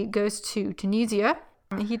 he goes to Tunisia.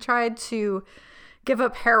 He tried to give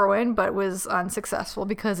up heroin, but was unsuccessful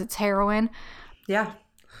because it's heroin. Yeah.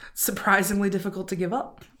 Surprisingly difficult to give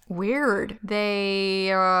up. Weird.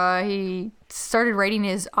 He started writing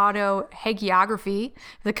his autohagiography,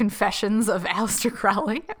 The Confessions of Aleister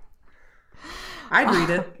Crowley. I'd read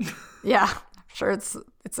it. Yeah. I'm sure that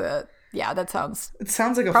sounds... It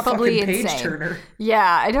sounds like a probably fucking page insane. turner.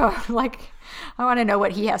 Yeah, I don't I want to know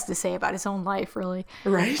what he has to say about his own life, really.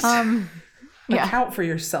 Right? Yeah. Account for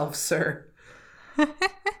yourself, sir.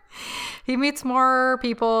 He meets more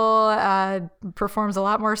people, performs a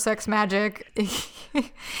lot more sex magic.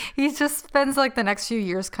 He just spends like the next few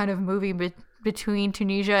years kind of moving between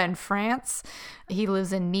Tunisia and France. He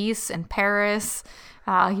lives in Nice and Paris.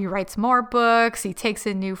 He writes more books. He takes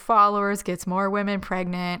in new followers, gets more women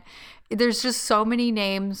pregnant. There's just so many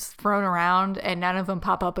names thrown around and none of them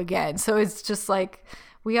pop up again. So it's just like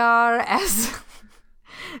we are as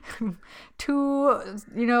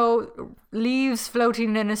two, leaves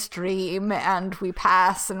floating in a stream, and we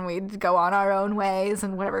pass and we go on our own ways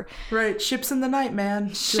and whatever. Right. Ships in the night,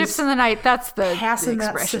 man. Ships in the night. That's the passing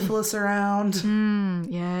expression. That syphilis around.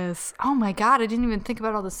 Yes. Oh my God. I didn't even think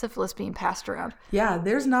about all the syphilis being passed around. Yeah.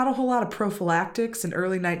 There's not a whole lot of prophylactics in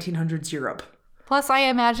early 1900s Europe. Plus, I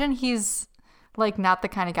imagine he's like not the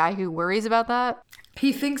kind of guy who worries about that.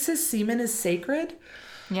 He thinks his semen is sacred.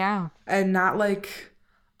 Yeah. And not like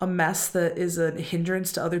a mess that is a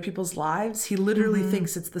hindrance to other people's lives. He literally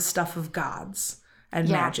thinks it's the stuff of gods and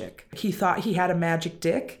magic. He thought he had a magic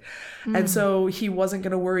dick. And so he wasn't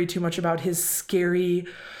going to worry too much about his scary,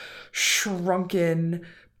 shrunken,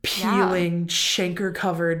 peeling,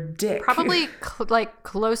 chancre-covered dick. Probably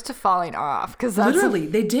close to falling off. Because literally,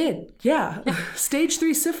 they did. Yeah. Stage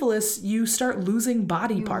 3 syphilis, you start losing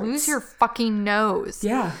body parts. You lose your fucking nose.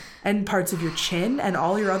 Yeah. And parts of your chin and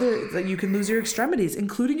all your other, you can lose your extremities,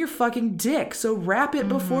 including your fucking dick. So wrap it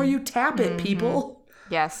before you tap it, people.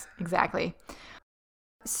 Yes, exactly.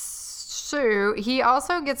 So he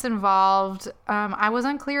also gets involved. I was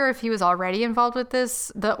unclear if he was already involved with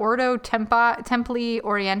this, the Ordo Templi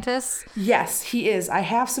Orientis. Yes, he is. I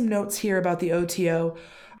have some notes here about the OTO.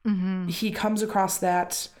 He comes across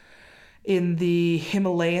that in the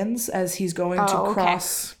Himalayas as he's going to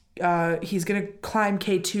cross. He's going to climb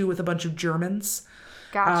K2 with a bunch of Germans.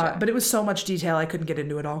 Gotcha. But it was so much detail, I couldn't get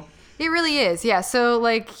into it all. It really is, yeah. So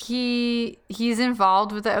like he's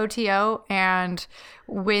involved with the OTO, and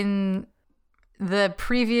when the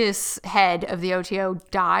previous head of the OTO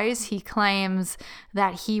dies, he claims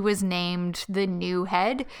that he was named the new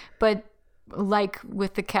head, but like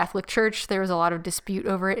with the Catholic Church, there was a lot of dispute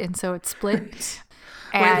over it, and so it split.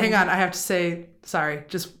 Wait, hang on. I have to say, sorry.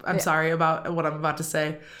 I'm sorry about what I'm about to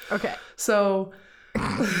say. Okay. So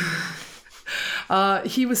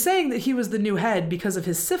he was saying that he was the new head because of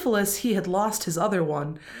his syphilis. He had lost his other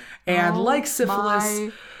one. And like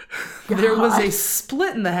syphilis, there was a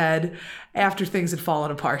split in the head after things had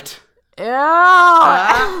fallen apart.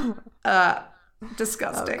 Yeah.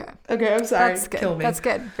 Disgusting. Okay, I'm sorry. That's good. Kill me. That's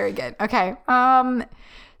good. Very good. Okay.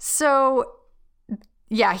 So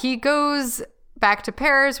yeah, he goes back to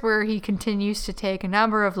Paris, where he continues to take a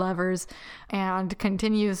number of lovers and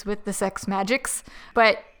continues with the sex magics.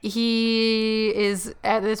 But he is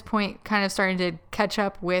at this point kind of starting to catch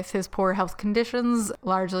up with his poor health conditions,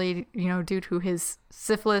 largely, due to his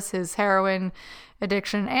syphilis, his heroin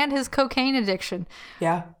addiction, and his cocaine addiction.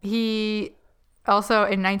 Yeah. He also,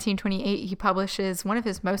 in 1928, he publishes one of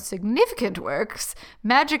his most significant works,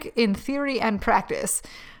 Magic in Theory and Practice,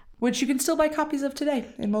 which you can still buy copies of today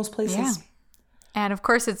in most places. Yeah. And of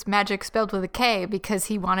course, it's magic spelled with a K because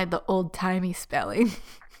he wanted the old-timey spelling.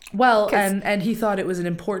 Well, and he thought it was an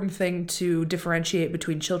important thing to differentiate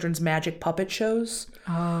between children's magic puppet shows.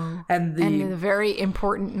 Oh. And the very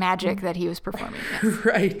important magic that he was performing. Yes.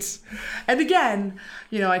 Right. And again,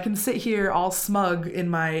 I can sit here all smug in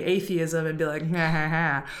my atheism and be like, ha ha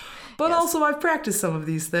ha. But yes. Also, I've practiced some of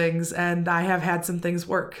these things, and I have had some things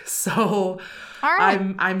work. So all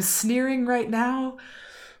right. I'm sneering right now.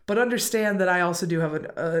 But understand that I also do have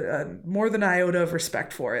a more than iota of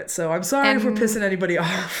respect for it. So I'm sorry if we're pissing anybody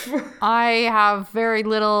off. I have very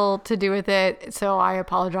little to do with it, so I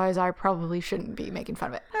apologize. I probably shouldn't be making fun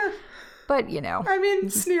of it. But, I mean,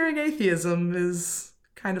 sneering atheism is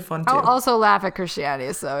kind of fun, too. I'll also laugh at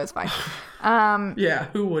Christianity, so it's fine. Yeah,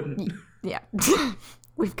 who wouldn't? Yeah.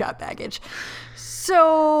 We've got baggage.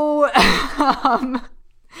 So...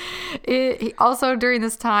 He also, during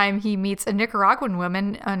this time, he meets a Nicaraguan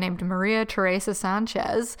woman named Maria Teresa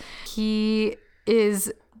Sanchez. He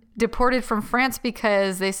is deported from France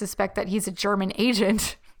because they suspect that he's a German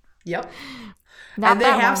agent. Yep. And they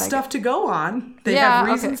have stuff to go on. They have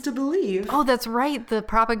reasons to believe. Oh, that's right. The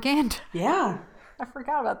propaganda. Yeah. I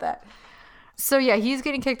forgot about that. So yeah, he's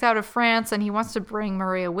getting kicked out of France, and he wants to bring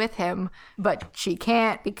Maria with him, but she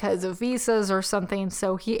can't because of visas or something.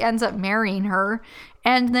 So he ends up marrying her,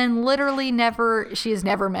 and then literally she is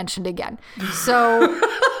never mentioned again. So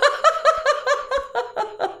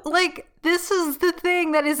like, this is the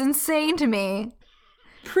thing that is insane to me.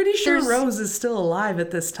 Pretty sure Rose is still alive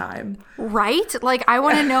at this time. Right? Like, I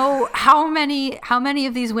want to know how many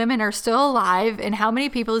of these women are still alive, and how many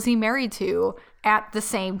people is he married to at the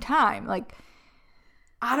same time? Like,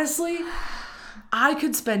 honestly, I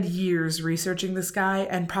could spend years researching this guy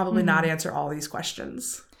and probably not answer all these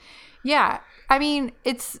questions. Yeah. I mean,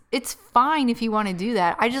 it's fine if you want to do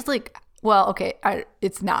that. I just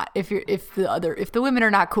it's not. If the women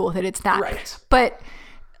are not cool with it, it's not. Right. But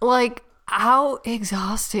like, how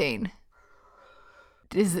exhausting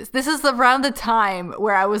is this? This is around the time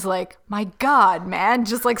where I was like, my God, man,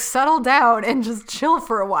 just like settle down and just chill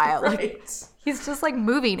for a while. Right. Like, he's just like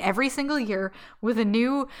moving every single year with a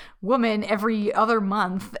new woman every other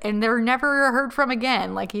month, and they're never heard from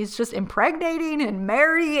again. Like, he's just impregnating and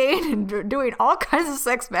marrying and doing all kinds of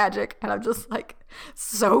sex magic. And I'm just like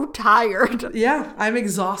so tired. Yeah, I'm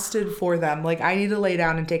exhausted for them. Like, I need to lay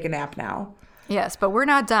down and take a nap now. Yes, but we're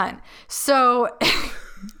not done. So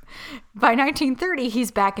by 1930, he's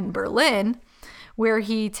back in Berlin, where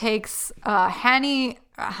he takes Hanny,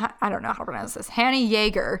 I don't know how to pronounce this, Hanny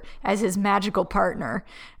Jaeger as his magical partner.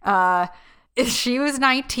 She was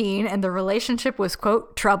 19, and the relationship was,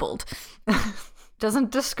 quote, troubled. Doesn't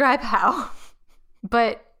describe how.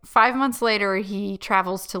 But 5 months later, he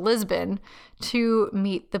travels to Lisbon to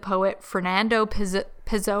meet the poet Fernando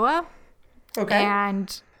Pessoa. Okay.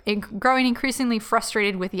 And growing increasingly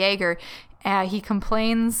frustrated with Jaeger, he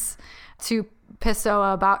complains to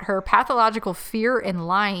Pessoa about her pathological fear and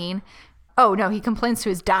lying. Oh, no, he complains to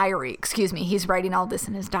his diary. Excuse me. He's writing all this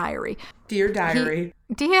in his diary. Dear diary.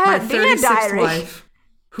 Dear 36th diary. wife,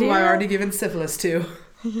 who I already given syphilis to,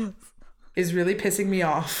 is really pissing me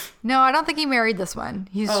off. No, I don't think he married this one.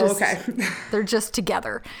 Okay. They're just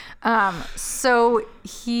together. So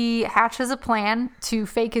he hatches a plan to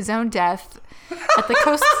fake his own death at the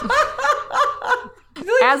coast.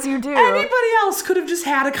 As you do. Anybody else could have just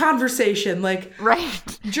had a conversation. Like,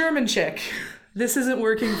 Right. German chick, this isn't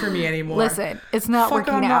working for me anymore. Listen, it's not Fuck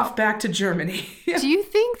working on out. off back to Germany. Do you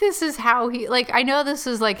think this is how he, like, I know this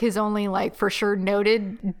is like his only, like, for sure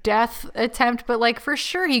noted death attempt, but like for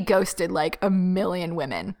sure he ghosted like a million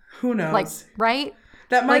women. Who knows? Like, right?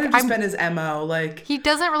 That might like, have just been his MO. Like, He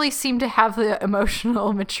doesn't really seem to have the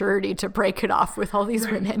emotional maturity to break it off with all these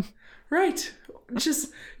women. right.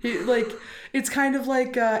 Just, it's kind of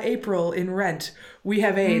like April in Rent. We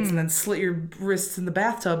have AIDS and then slit your wrists in the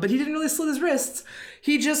bathtub. But he didn't really slit his wrists.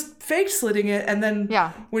 He just faked slitting it. And then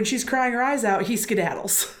when she's crying her eyes out, he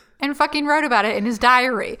skedaddles. And fucking wrote about it in his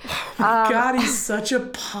diary. God, he's such a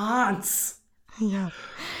ponce. Yeah.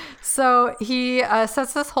 So he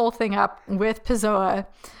sets this whole thing up with Pessoa,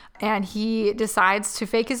 and he decides to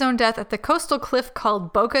fake his own death at the coastal cliff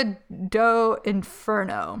called Boca do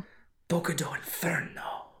Inferno. Boca do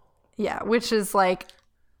Inferno. Yeah, which is like,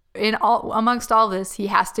 amongst all this, he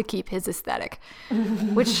has to keep his aesthetic,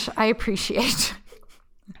 which I appreciate.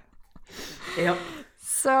 Yep.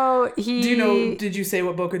 So he... Did you say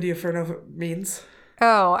what Boca do Inferno means?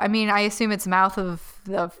 Oh, I mean, I assume it's mouth of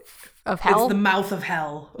hell. It's the mouth of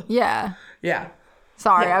hell. Yeah. Yeah.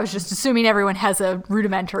 Sorry, I was just assuming everyone has a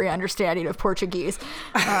rudimentary understanding of Portuguese.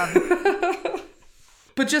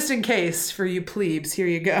 But just in case, for you plebes, here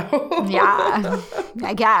you go. Yeah,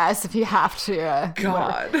 I guess, if you have to.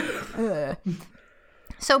 God.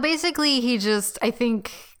 So basically, he just, I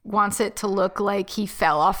think, wants it to look like he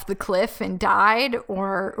fell off the cliff and died,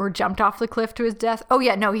 or jumped off the cliff to his death. Oh,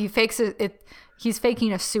 yeah, no, he fakes it. He's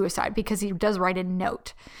faking a suicide because he does write a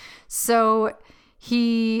note. So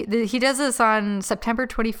he does this on September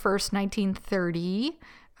 21st, 1930,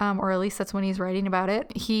 or at least that's when he's writing about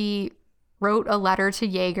it. He wrote a letter to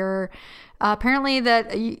Jaeger, apparently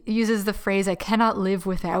that uses the phrase, "I cannot live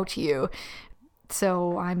without you.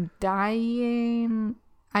 So I'm dying."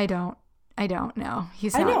 I don't know.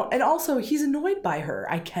 I know. And also, he's annoyed by her.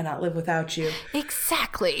 "I cannot live without you."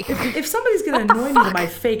 Exactly. If somebody's going to annoy me to my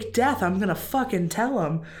fake death, I'm going to fucking tell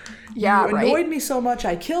him. Yeah, you annoyed me so much,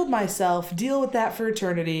 I killed myself. Deal with that for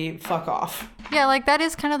eternity. Fuck off. Yeah, like that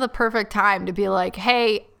is kind of the perfect time to be like,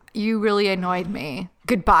 "Hey, you really annoyed me.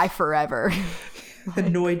 Goodbye forever."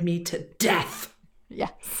 Annoyed me to death.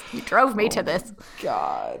 Yes, you drove me to this.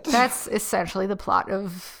 God. That's essentially the plot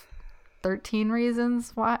of 13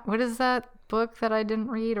 Reasons Why. What is that book that I didn't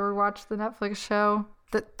read or watch the Netflix show?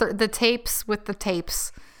 The tapes with the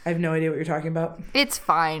tapes. I have no idea what you're talking about. It's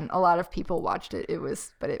fine. A lot of people watched it. It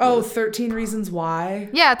was 13 Reasons Why?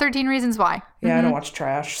 Yeah, 13 Reasons Why. Yeah, I don't watch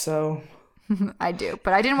trash, so. I do,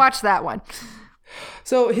 but I didn't watch that one.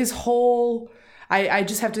 So his whole... I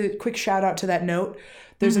just have to quick shout out to that note.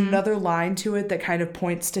 There's another line to it that kind of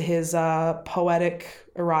points to his poetic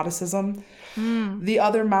eroticism. "The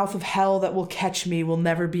other mouth of hell that will catch me will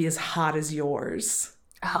never be as hot as yours."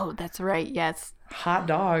 Oh, that's right. Yes. Hot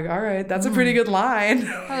dog. All right. That's a pretty good line.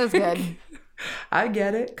 That was good. I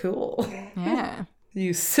get it. Cool. Yeah.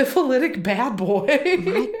 You syphilitic bad boy.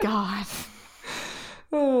 My God.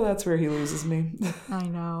 Oh, that's where he loses me. I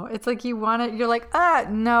know. It's like you want it. You're like,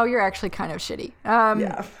 no, you're actually kind of shitty.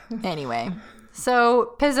 Yeah. Anyway.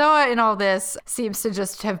 So Pessoa in all this seems to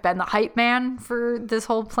just have been the hype man for this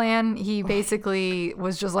whole plan. He basically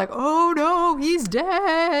was just like, "Oh no, he's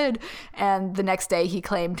dead." And the next day he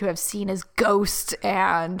claimed to have seen his ghost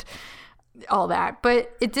and all that.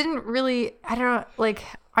 But it didn't really, I don't know, like,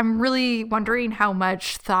 I'm really wondering how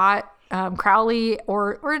much thought Crowley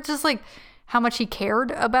or just like how much he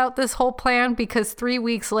cared about this whole plan, because 3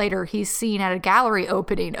 weeks later he's seen at a gallery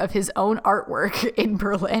opening of his own artwork in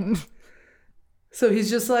Berlin. So he's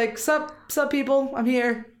just like, sup people, I'm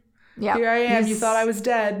here. Yeah. Here I am. You thought I was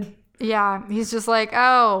dead. Yeah. He's just like,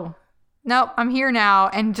 "Oh, nope, I'm here now."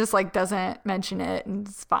 And just like doesn't mention it. And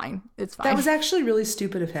it's fine. It's fine. That was actually really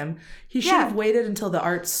stupid of him. He should have waited until the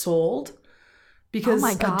art sold. Because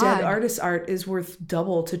a dead artist's art is worth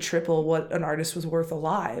double to triple what an artist was worth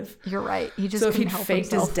alive. You're right. He just so if he'd help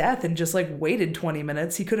faked himself. his death and just like waited 20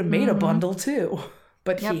 minutes, he could have made a bundle too.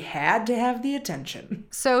 But he had to have the attention.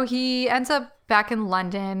 So he ends up back in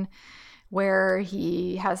London, where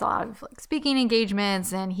he has a lot of like speaking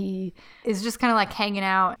engagements, and he is just kind of like hanging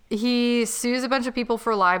out. He sues a bunch of people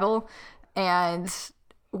for libel, and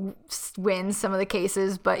wins some of the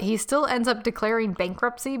cases, but he still ends up declaring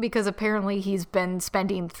bankruptcy because apparently he's been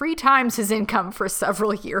spending 3 times his income for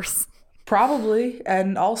several years. Probably.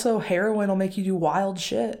 And also heroin will make you do wild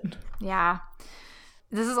shit. Yeah.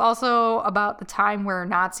 This is also about the time where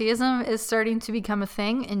Nazism is starting to become a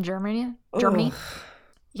thing in Germany. Ugh.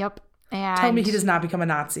 Yep. And Tell me he does not become a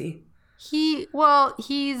Nazi. He's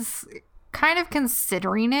kind of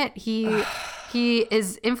considering it. He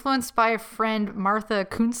is influenced by a friend, Martha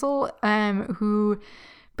Kunzel, who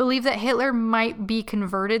believed that Hitler might be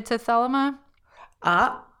converted to Thelema.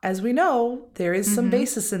 As we know, there is some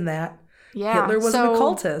basis in that. Yeah. Hitler was an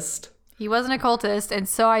occultist. He was an occultist, and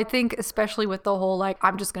so I think especially with the whole, like,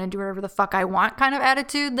 I'm just going to do whatever the fuck I want kind of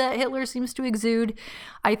attitude that Hitler seems to exude,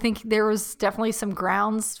 I think there was definitely some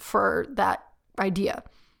grounds for that idea.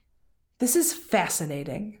 This is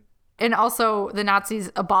fascinating. And also, the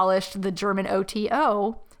Nazis abolished the German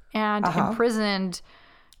OTO and imprisoned,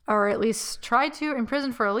 or at least tried to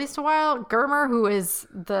imprison for at least a while, Germer, who is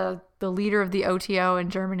the leader of the OTO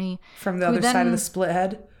in Germany. From the other side of the split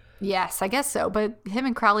head? Yes, I guess so. But him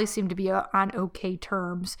and Crowley seem to be on okay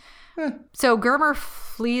terms. So Germer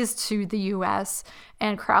flees to the U.S.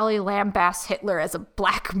 and Crowley lambasts Hitler as a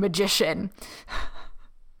black magician.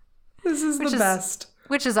 This is the best.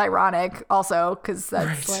 Which is ironic also, because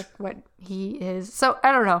that's like what he is. So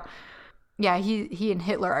I don't know. Yeah, he and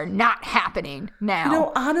Hitler are not happening now. You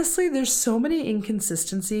know, honestly, there's so many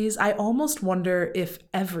inconsistencies. I almost wonder if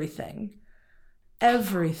everything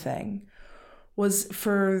was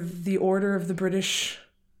for the order of the British,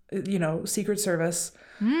 Secret Service.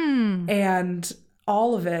 And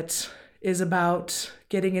all of it is about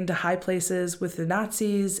getting into high places with the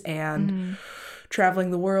Nazis and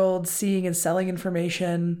traveling the world, seeing and selling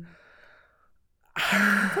information.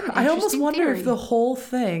 I almost wonder if the whole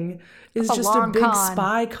thing is just a big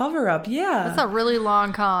spy cover-up. Yeah. That's a really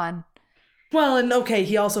long con. Well, and okay,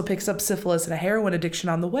 he also picks up syphilis and a heroin addiction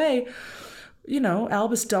on the way.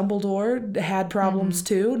 Albus Dumbledore had problems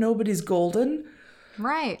too. Nobody's golden.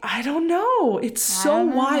 Right. I don't know. It's so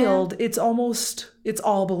wild. It's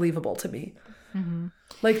all believable to me.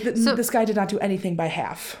 Like, this guy did not do anything by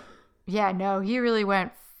half. Yeah, no, he really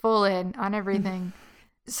went full in on everything.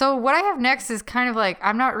 So what I have next is kind of like,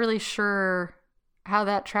 I'm not really sure how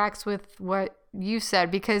that tracks with what you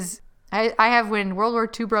said, because I have, when World War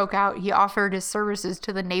II broke out, he offered his services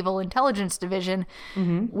to the Naval Intelligence Division,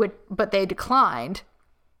 but they declined.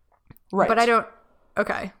 Right. But I don't,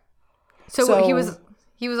 okay. So he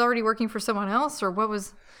was already working for someone else, or what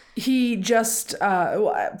was... He just,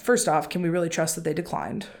 first off, can we really trust that they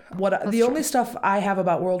declined? The only stuff I have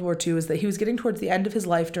about World War II is that he was getting towards the end of his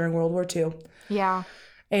life during World War II. Yeah.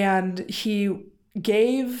 And he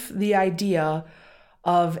gave the idea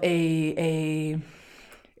of a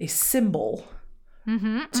symbol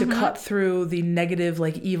to cut through the negative,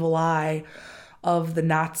 like, evil eye of the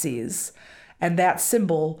Nazis. And that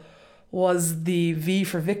symbol was the V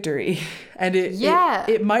for victory. And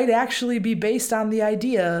it might actually be based on the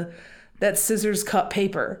idea that scissors cut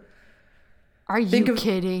paper. Are you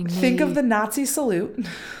kidding me? Think of the Nazi salute.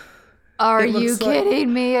 Are you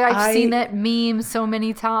kidding me? I've seen that meme so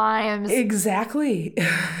many times. Exactly.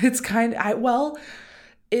 It's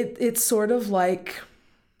it's sort of like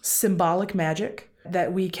symbolic magic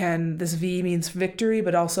that we can, this V means victory,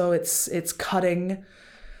 but also it's cutting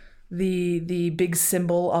the big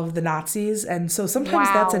symbol of the Nazis. And so sometimes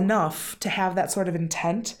that's enough to have that sort of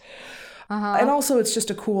intent. And also it's just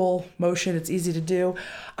a cool motion. It's easy to do.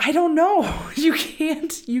 I don't know. You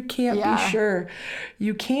can't be sure.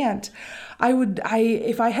 You can't.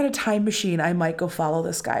 If I had a time machine, I might go follow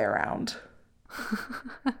this guy around.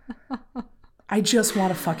 I just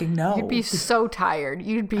want to fucking know. You'd be so tired.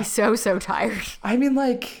 You'd be so tired. I mean,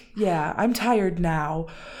 like, yeah, I'm tired now.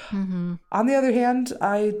 On the other hand,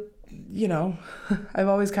 I've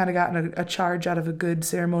always kind of gotten a charge out of a good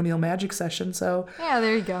ceremonial magic session. So yeah,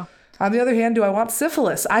 there you go. On the other hand, do I want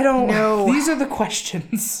syphilis? I don't know. These are the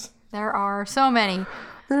questions. There are so many.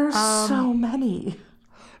 There are so many.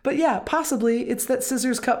 But yeah, possibly it's that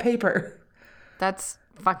scissors cut paper. That's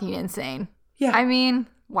fucking insane. Yeah. I mean,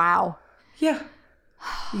 wow. Yeah.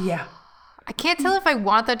 Yeah. I can't tell if I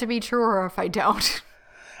want that to be true or if I don't.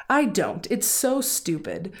 I don't. It's so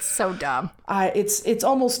stupid. So dumb. It's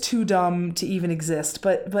almost too dumb to even exist.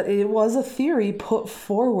 But it was a theory put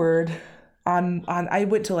forward on I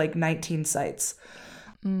went to like 19 sites.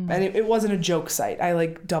 And it wasn't a joke site. I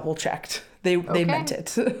like double checked. They meant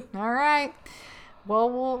it. All right. Well,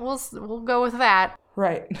 we'll go with that.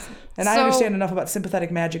 Right. And I understand enough about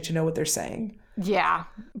sympathetic magic to know what they're saying. Yeah.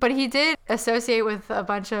 But he did associate with a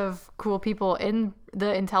bunch of cool people in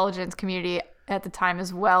the intelligence community. at the time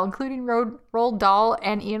as well, including Roald Dahl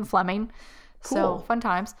and Ian Fleming. Cool. So fun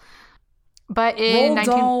times. But in Roald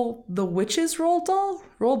Dahl, the witches Roald Dahl?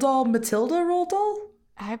 Roald Dahl, Matilda Roald Dahl?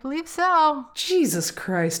 I believe so. Jesus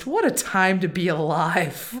Christ, what a time to be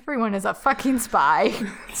alive. Everyone is a fucking spy.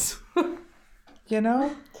 You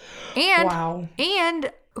know? And wow.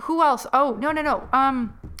 And who else? Oh, no.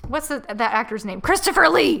 What's that actor's name? Christopher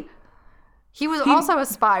Lee. He was also a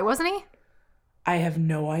spy, wasn't he? I have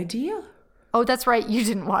no idea. Oh, that's right. You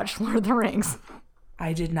didn't watch Lord of the Rings.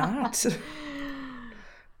 I did not.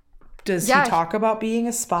 Does he talk about being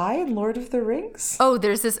a spy in Lord of the Rings? Oh,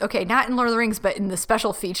 there's this. Okay, not in Lord of the Rings, but in the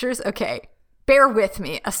special features. Okay, bear with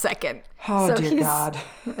me a second. Oh, dear God.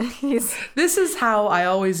 This is how I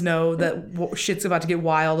always know that shit's about to get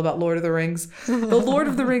wild about Lord of the Rings. The Lord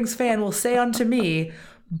of the Rings fan will say unto me,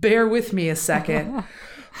 bear with me a second.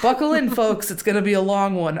 Buckle in, folks. It's going to be a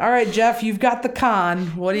long one. All right, Jeff, you've got the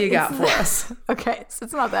con. What do you got for us? Okay, so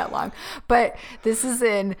it's not that long. But this is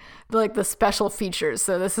in like the special features.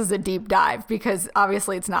 So this is a deep dive because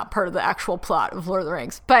obviously it's not part of the actual plot of Lord of the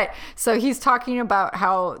Rings. But so he's talking about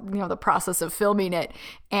how, the process of filming it.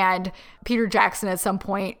 And Peter Jackson at some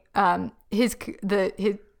point, his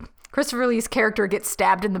Christopher Lee's character gets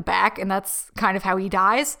stabbed in the back, and that's kind of how he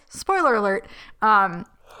dies. Spoiler alert.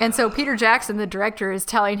 And so Peter Jackson, the director, is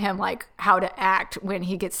telling him like how to act when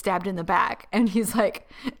he gets stabbed in the back. And he's like,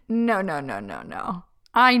 no.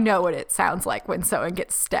 I know what it sounds like when someone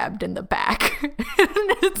gets stabbed in the back.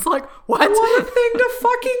 And it's like, what? What a thing to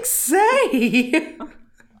fucking say.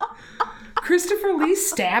 Christopher Lee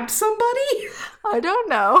stabbed somebody? I don't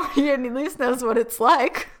know. He at least knows what it's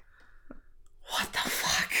like. What the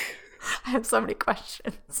fuck? I have so many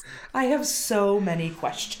questions. I have so many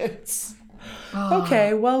questions.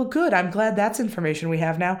 Okay, well, good. I'm glad that's information we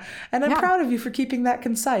have now. And I'm proud of you for keeping that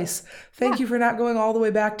concise. Thank you for not going all the way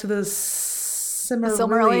back to the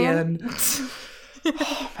Silmarillion.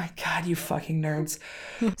 Oh my God, you fucking nerds.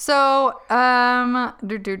 So, in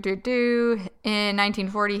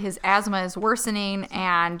 1940, his asthma is worsening,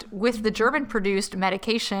 and with the German-produced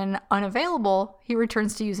medication unavailable, he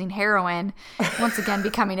returns to using heroin, once again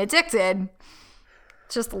becoming addicted.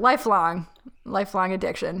 Just lifelong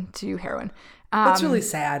addiction to heroin. That's really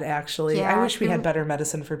sad, actually. Yeah, I wish we had better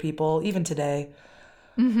medicine for people, even today.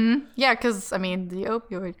 Mm-hmm. Yeah, because, the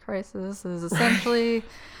opioid crisis is essentially...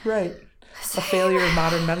 Right. A failure of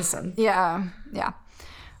modern medicine. Yeah.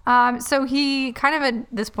 So he kind of at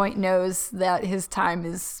this point knows that his time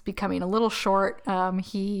is becoming a little short.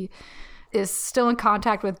 He is still in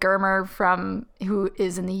contact with Germer who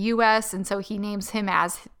is in the U.S., and so he names him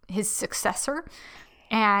as his successor.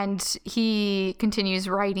 And he continues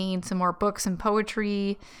writing some more books and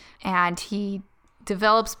poetry, and he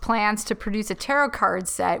develops plans to produce a tarot card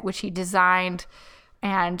set, which he designed,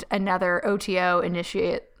 and another OTO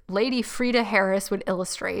initiate, Lady Frida Harris, would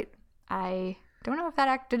illustrate. I don't know if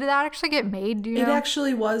did that actually get made? Do you know? It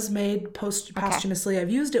actually was made posthumously.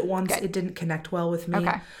 I've used it once. Good. It didn't connect well with me.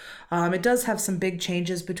 Okay. It does have some big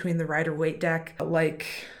changes between the Rider-Waite deck, like...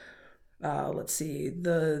 let's see,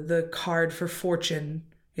 the card for fortune,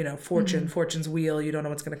 fortune's wheel, you don't know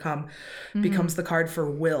what's going to come, becomes the card for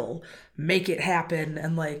will, make it happen.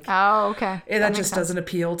 And like, oh, okay. That just doesn't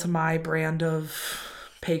appeal to my brand of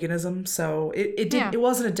paganism. So it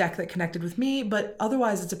wasn't a deck that connected with me, but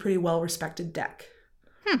otherwise it's a pretty well-respected deck.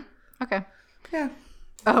 Okay. Yeah.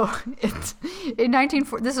 Oh, in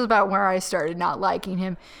 1940, this is about where I started not liking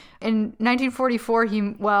him. In 1944,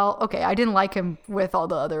 I didn't like him with all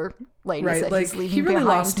the other ladies that he's leaving he really behind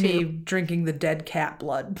lost me drinking the dead cat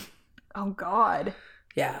blood. Oh, God.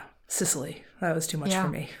 Yeah, Sicily. That was too much for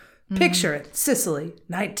me. Picture it. Sicily,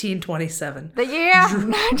 1927. The year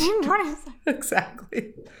 1927.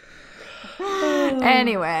 Exactly.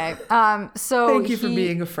 Anyway, so thank you for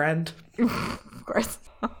being a friend. Of course.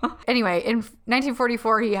 Anyway, in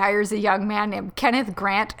 1944, he hires a young man named Kenneth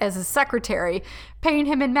Grant as his secretary, paying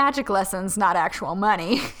him in magic lessons, not actual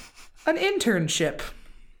money. An internship.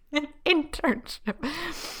 An internship.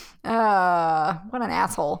 What an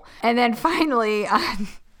asshole. And then finally, on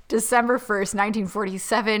December 1st,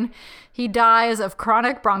 1947, he dies of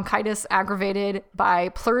chronic bronchitis aggravated by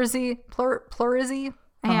pleurisy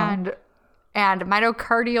and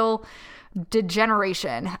myocardial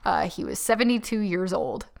degeneration. He was 72 years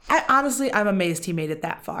old. I'm amazed he made it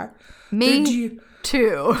that far. Me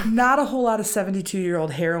too. Not a whole lot of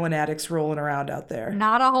 72-year-old heroin addicts rolling around out there.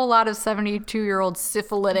 Not a whole lot of 72-year-old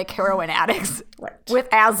syphilitic heroin addicts with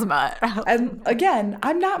asthma. And again,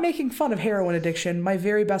 I'm not making fun of heroin addiction. My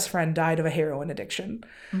very best friend died of a heroin addiction.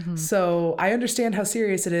 Mm-hmm. So I understand how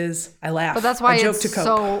serious it is. I laugh. But that's why I joke it's to cope.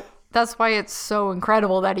 so That's why it's so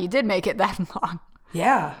incredible that he did make it that long.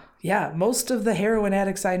 Yeah. Yeah. Most of the heroin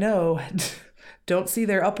addicts I know don't see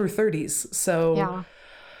their upper 30s. So,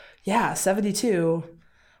 yeah, 72.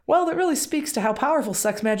 Well, that really speaks to how powerful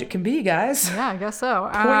sex magic can be, guys. Yeah, I guess so.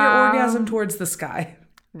 Point your orgasm towards the sky.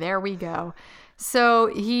 There we go. So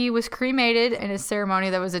he was cremated in a ceremony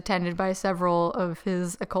that was attended by several of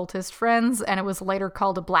his occultist friends, and it was later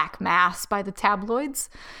called a black mass by the tabloids.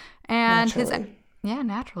 And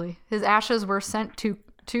naturally. His ashes were sent to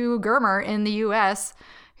Germer in the U.S.,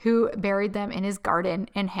 who buried them in his garden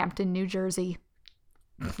in Hampton, New Jersey.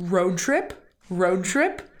 Road trip?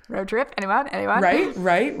 Anyone?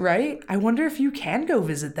 Right. I wonder if you can go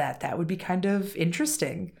visit that. That would be kind of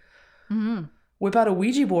interesting. Mm-hmm. Whip out a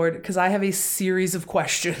Ouija board, because I have a series of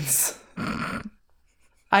questions.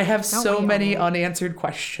 I have so many unanswered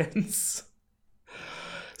questions.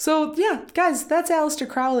 So, yeah, guys, that's Aleister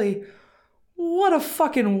Crowley. What a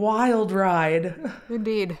fucking wild ride.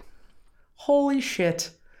 Indeed. Holy shit.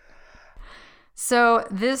 So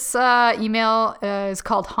this email is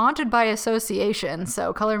called Haunted by Association,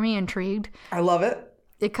 so color me intrigued. I love it.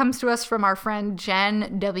 It comes to us from our friend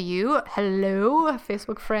Jen W. Hello,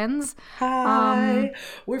 Facebook friends. Hi.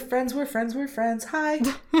 We're friends. Hi.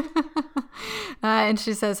 And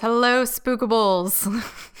she says, hello, Spookables.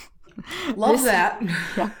 Love that.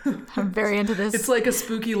 Yeah, I'm very into this. It's like a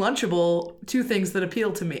spooky Lunchable, two things that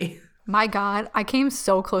appeal to me. My God, I came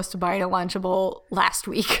so close to buying a Lunchable last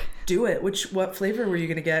week. Do it. What flavor were you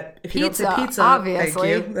going to get? If you don't say pizza,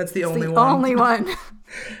 obviously. Thank you. That's the only one. Only one.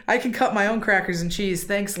 I can cut my own crackers and cheese.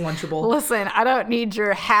 Thanks, Lunchable. Listen, I don't need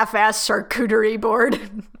your half-ass charcuterie board.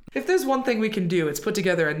 If there's one thing we can do, it's put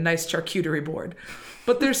together a nice charcuterie board.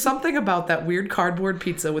 But there's something about that weird cardboard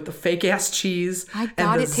pizza with the fake-ass cheese and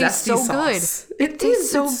the zesty sauce. It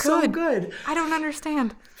tastes so good. I don't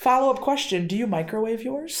understand. Follow-up question. Do you microwave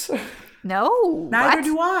yours? No. Neither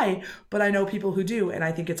do I. But I know people who do, and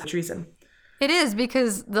I think it's treason. It is,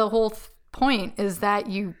 because the whole point is that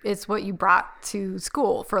it's what you brought to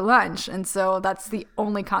school for lunch. And so that's the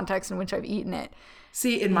only context in which I've eaten it.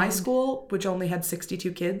 See, in my school, which only had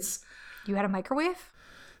 62 kids. You had a microwave?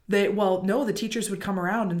 No, the teachers would come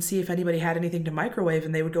around and see if anybody had anything to microwave,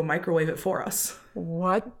 and they would go microwave it for us.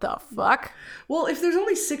 What the fuck? Well, if there's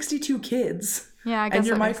only 62 kids, yeah, I guess, and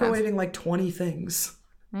you're microwaving like 20 things.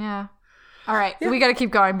 Yeah. All right, we got to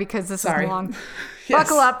keep going because this is long. Yes.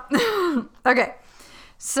 Buckle up. Okay.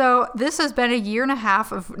 So this has been a year and a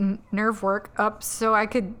half of nerve work up so I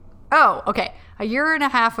could... Oh, okay. A year and a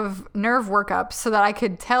half of nerve workup so that I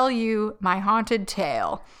could tell you my haunted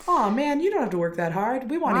tale. Oh, man, you don't have to work that hard.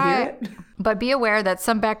 We want to hear it. But be aware that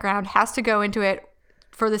some background has to go into it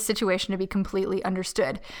for the situation to be completely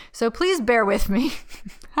understood. So please bear with me.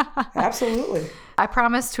 Absolutely. I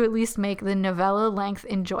promise to at least make the novella length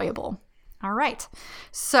enjoyable. All right.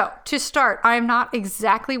 So to start, I'm not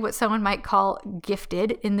exactly what someone might call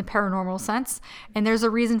gifted in the paranormal sense. And there's a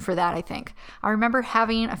reason for that, I think. I remember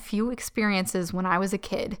having a few experiences when I was a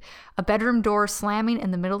kid. A bedroom door slamming in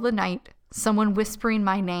the middle of the night, someone whispering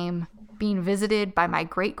my name, being visited by my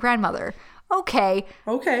great-grandmother. Okay.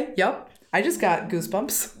 Yep. I just got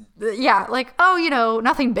goosebumps. Yeah. Like, oh,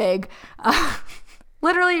 nothing big.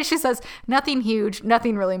 Literally, she says, nothing huge,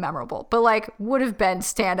 nothing really memorable, but would have been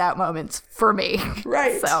standout moments for me.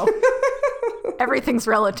 Right. So everything's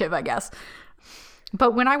relative, I guess.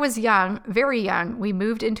 But when I was young, very young, we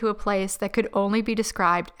moved into a place that could only be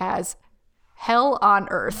described as hell on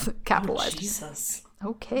earth, capitalized. Oh, Jesus.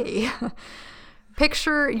 Okay.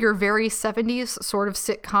 Picture your very 70s sort of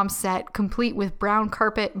sitcom set, complete with brown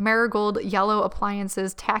carpet, marigold yellow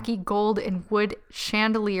appliances, tacky gold and wood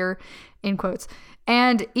chandelier, in quotes,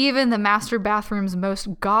 and even the master bathroom's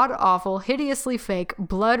most god-awful, hideously fake,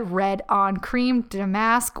 blood-red on cream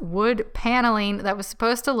damask wood paneling that was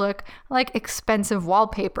supposed to look like expensive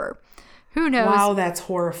wallpaper. Who knows? Wow, that's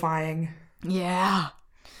horrifying. Yeah.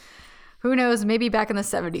 Who knows? Maybe back in the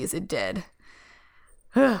 70s it did.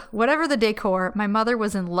 Whatever the decor, my mother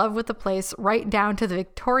was in love with the place right down to the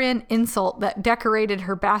Victorian insult that decorated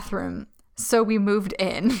her bathroom. So we moved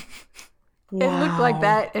in. Wow. It looked like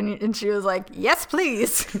that, and she was like, yes,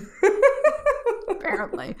 please.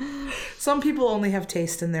 Apparently. Some people only have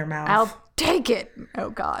taste in their mouth. I'll take it. Oh,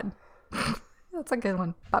 God. That's a good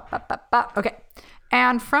one. Okay.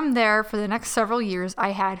 And from there, for the next several years, I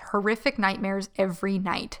had horrific nightmares every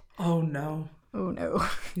night. Oh, no. Oh, no.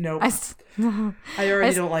 Nope. I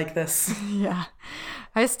already don't like this. Yeah.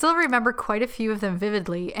 I still remember quite a few of them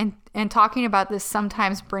vividly, and talking about this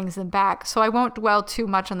sometimes brings them back, so I won't dwell too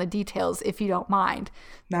much on the details if you don't mind.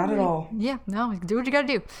 Not at all. Yeah, no, do what you gotta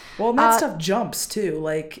do. Well, and that stuff jumps too.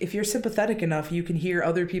 Like, if you're sympathetic enough, you can hear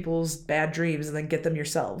other people's bad dreams and then get them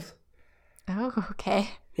yourself. Oh, okay.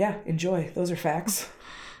 Yeah, enjoy. Those are facts.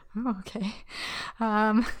 Oh, okay.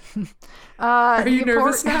 Are you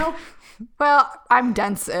nervous now? Well, I'm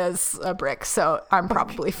dense as a brick, so I'm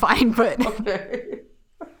probably fine, but... Okay.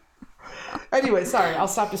 Anyway, sorry, I'll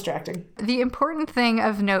stop distracting. The important thing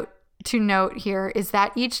to note here is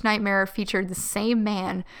that each nightmare featured the same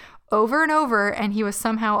man over and over, and he was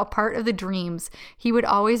somehow a part of the dreams. He would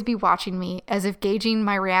always be watching me, as if gauging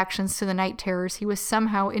my reactions to the night terrors he was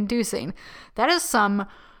somehow inducing. That is some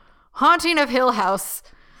Haunting of Hill House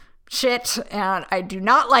shit, and I do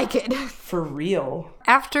not like it. For real.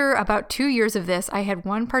 After about 2 years of this, I had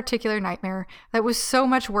one particular nightmare that was so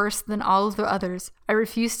much worse than all of the others. I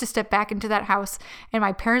refused to step back into that house, and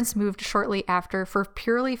my parents moved shortly after for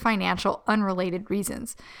purely financial, unrelated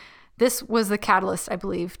reasons. This was the catalyst, I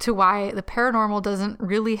believe, to why the paranormal doesn't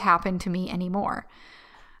really happen to me anymore.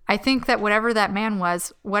 I think that whatever that man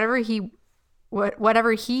was, whatever he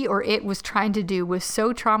or it was trying to do was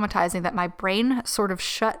so traumatizing that my brain sort of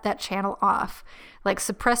shut that channel off, like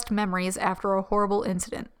suppressed memories after a horrible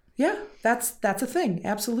incident. Yeah, that's a thing.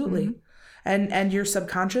 Absolutely. Mm-hmm. And your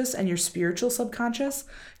subconscious and your spiritual subconscious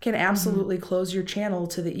can absolutely close your channel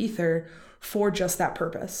to the ether for just that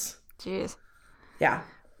purpose. Jeez. Yeah.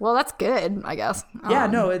 Well, that's good, I guess. Yeah,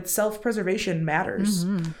 no, it's self-preservation matters.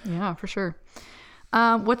 Mm-hmm. Yeah, for sure.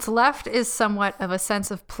 What's left is somewhat of a sense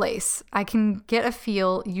of place. I can get a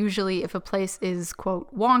feel, usually if a place is,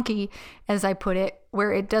 quote, wonky, as I put it,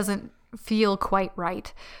 where it doesn't feel quite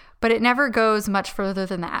right. But it never goes much further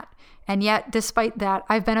than that. And yet, despite that,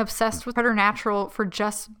 I've been obsessed with preternatural for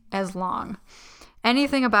just as long.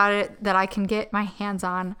 Anything about it that I can get my hands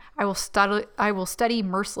on, I will study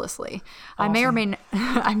mercilessly. Awesome.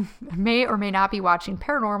 I may or may not be watching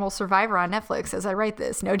Paranormal Survivor on Netflix as I write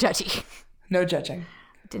this. No judging. No judging.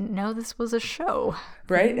 Didn't know this was a show.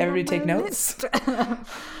 Right? Everybody take notes.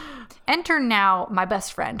 Enter now my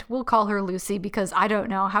best friend. We'll call her Lucy because I don't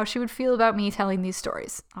know how she would feel about me telling these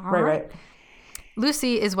stories. All right.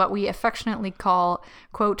 Lucy is what we affectionately call,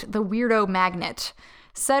 quote, the weirdo magnet.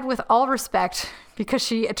 Said with all respect because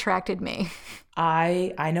she attracted me.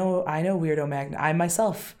 I know weirdo magnet. I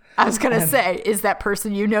myself. I was going to say, is that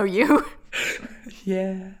person you?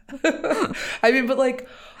 Yeah. I mean, but like,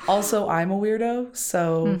 also I'm a weirdo,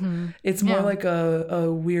 so it's more like a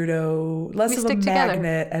weirdo, less of a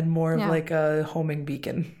magnet and more of like a homing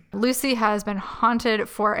beacon. Lucy has been haunted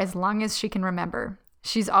for as long as she can remember.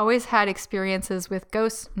 She's always had experiences with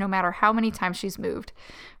ghosts, no matter how many times she's moved.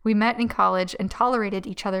 We met in college and tolerated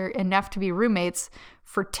each other enough to be roommates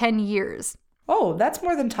for 10 years. Oh, that's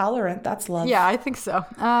more than tolerant. That's love. Yeah, I think so.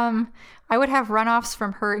 I would have runoffs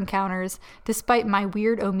from her encounters, despite my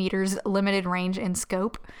weird-o-meter's limited range and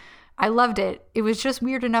scope. I loved it. It was just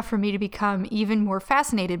weird enough for me to become even more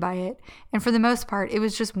fascinated by it. And for the most part, it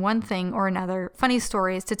was just one thing or another, funny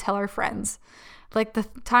stories to tell our friends. Like the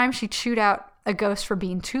time she chewed out a ghost for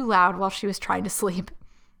being too loud while she was trying to sleep.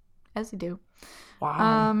 As you do.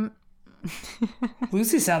 Wow.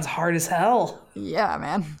 Lucy sounds hard as hell. Yeah,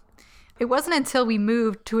 man. It wasn't until we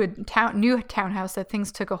moved to a new townhouse that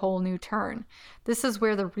things took a whole new turn. This is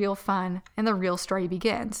where the real fun and the real story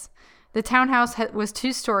begins. The townhouse was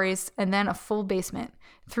 2 stories and then a full basement.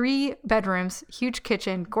 3 bedrooms, huge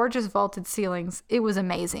kitchen, gorgeous vaulted ceilings. It was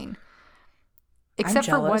amazing. Except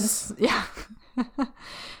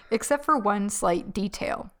for one slight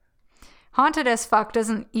detail. Haunted as fuck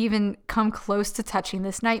doesn't even come close to touching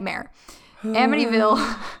this nightmare.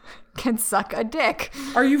 Amityville can suck a dick.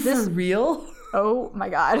 Are you for real? Oh my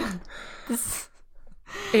god.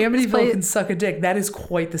 Amityville can suck a dick. That is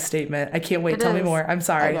quite the statement. I can't wait. Tell me more. I'm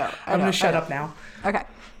sorry. I'm going to shut up now. Okay.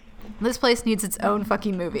 This place needs its own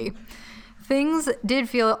fucking movie. Things did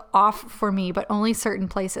feel off for me, but only certain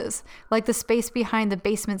places, like the space behind the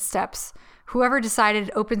basement steps. Whoever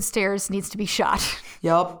decided open stairs needs to be shot.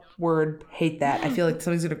 Yup. Word. Hate that. I feel like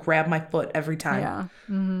somebody's going to grab my foot every time. Yeah.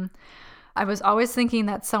 Mm-hmm. I was always thinking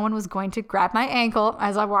that someone was going to grab my ankle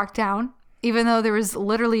as I walked down, even though there was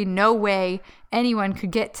literally no way anyone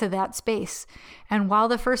could get to that space. And while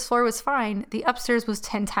the first floor was fine, the upstairs was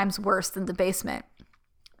 10 times worse than the basement.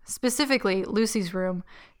 Specifically, Lucy's room,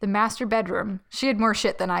 the master bedroom. She had more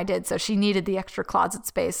shit than I did, so she needed the extra closet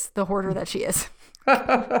space, the hoarder that she is.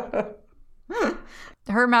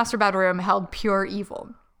 Her master bedroom held pure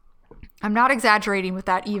evil. I'm not exaggerating with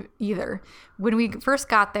that either. When we first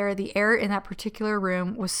got there, the air in that particular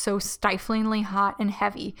room was so stiflingly hot and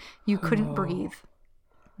heavy, you couldn't breathe.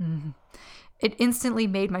 It instantly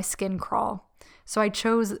made my skin crawl. So I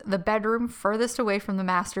chose the bedroom furthest away from the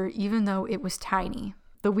master, even though it was tiny.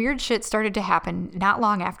 The weird shit started to happen not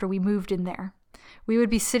long after we moved in there. We would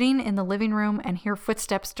be sitting in the living room and hear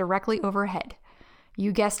footsteps directly overhead.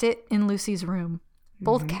 You guessed it, in Lucy's room.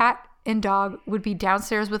 Both cat and dog would be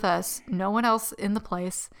downstairs with us, no one else in the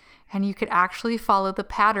place, and you could actually follow the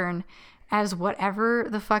pattern as whatever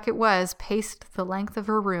the fuck it was paced the length of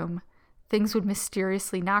her room. Things would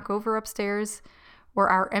mysteriously knock over upstairs, or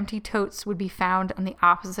our empty totes would be found on the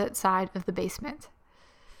opposite side of the basement.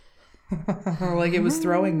 Like it was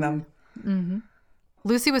throwing them.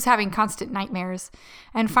 Lucy was having constant nightmares,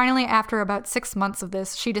 and finally, after about 6 months of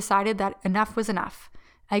this, she decided that enough was enough.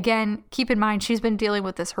 Again, keep in mind, she's been dealing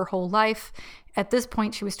with this her whole life. At this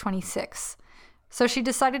point, she was 26. So she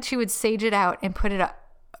decided she would sage it out and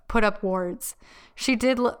put up wards. She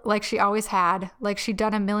did like she always had, like she'd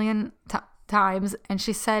done a million times, and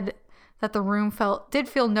she said that the room did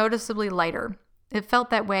feel noticeably lighter. It felt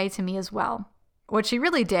that way to me as well. What she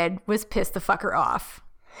really did was piss the fucker off.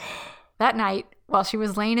 That night, while she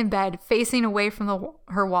was laying in bed, facing away from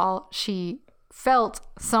her wall, she felt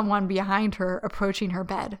someone behind her approaching her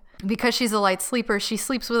bed. Because she's a light sleeper, she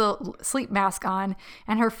sleeps with a sleep mask on,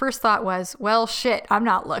 and her first thought was, well, shit, I'm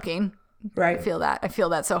not looking. Right. I feel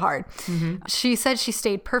that so hard. She said she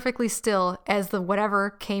stayed perfectly still as the whatever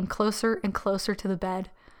came closer and closer to the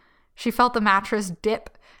bed. She felt the mattress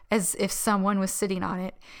dip as if someone was sitting on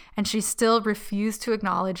it, and she still refused to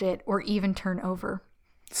acknowledge it or even turn over.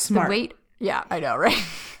 Smart. The weight, yeah, I know, right?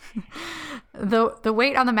 The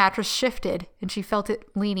weight on the mattress shifted, and she felt it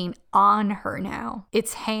leaning on her now.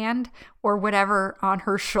 Its hand or whatever on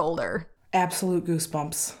her shoulder. Absolute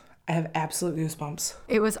goosebumps. I have absolute goosebumps.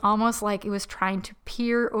 It was almost like it was trying to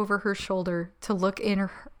peer over her shoulder to look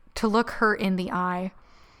her in the eye.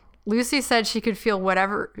 Lucy said she could feel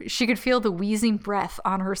the wheezing breath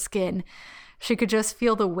on her skin. She could just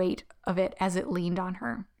feel the weight of it as it leaned on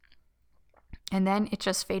her. And then it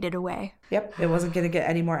just faded away. Yep, it wasn't going to get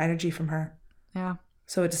any more energy from her. Yeah.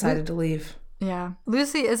 So it decided to leave. Yeah.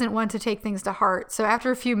 Lucy isn't one to take things to heart, so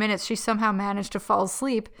after a few minutes, she somehow managed to fall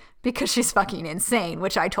asleep because she's fucking insane,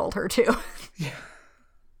 which I told her too. Yeah.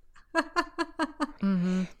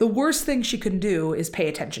 The worst thing she can do is pay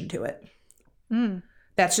attention to it.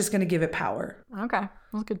 That's just going to give it power. Okay.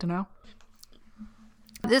 That's good to know.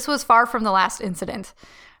 This was far from the last incident.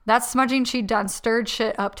 That smudging she'd done stirred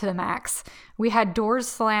shit up to the max. We had doors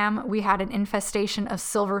slam. We had an infestation of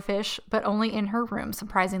silverfish, but only in her room,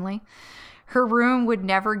 surprisingly. Her room would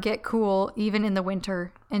never get cool, even in the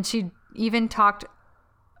winter. And she even talked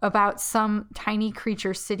about some tiny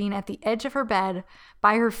creature sitting at the edge of her bed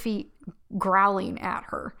by her feet, growling at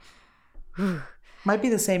her. Might be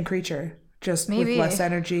the same creature, just Maybe. with less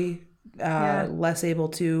energy, less able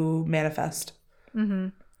to manifest.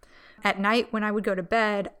 At night, when I would go to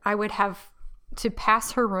bed, I would have to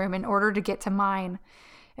pass her room in order to get to mine,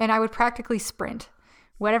 and I would practically sprint.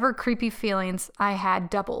 Whatever creepy feelings I had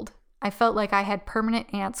doubled. I felt like I had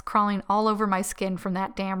permanent ants crawling all over my skin from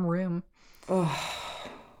that damn room. Ugh.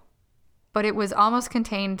 But it was almost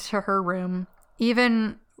contained to her room.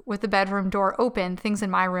 Even with the bedroom door open, things in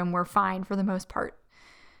my room were fine for the most part.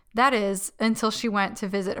 That is, until she went to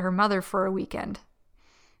visit her mother for a weekend.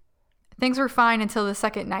 Things were fine until the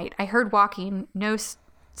second night. I heard walking, no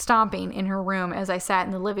stomping in her room as I sat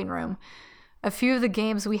in the living room. A few of the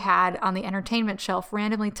games we had on the entertainment shelf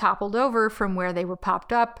randomly toppled over from where they were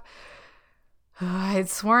popped up. I had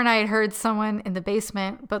sworn I had heard someone in the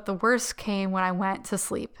basement, but the worst came when I went to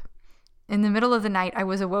sleep. In the middle of the night, I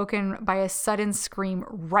was awoken by a sudden scream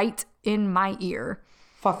right in my ear.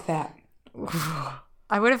 Fuck that.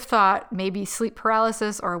 I would have thought maybe sleep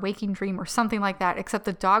paralysis or a waking dream or something like that, except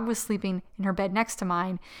the dog was sleeping in her bed next to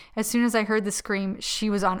mine. As soon as I heard the scream, she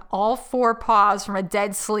was on all four paws from a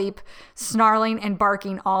dead sleep, snarling and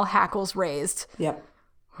barking, all hackles raised. Yep.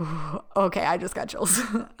 Okay, I just got chills.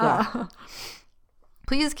 Yeah.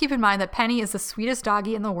 Please keep in mind that Penny is the sweetest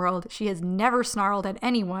doggy in the world. She has never snarled at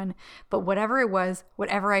anyone, but whatever it was,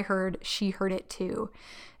 whatever I heard, she heard it too.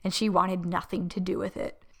 And she wanted nothing to do with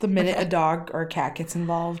it. The minute a dog or a cat gets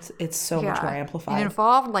involved, it's so much more amplified. And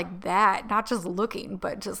involved like that, not just looking,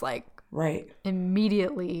 but just like right,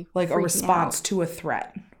 immediately like a response out. To a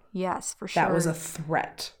threat. Yes, for sure. That was a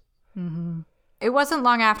threat. It wasn't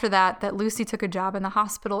long after that Lucy took a job in the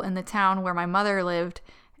hospital in the town where my mother lived,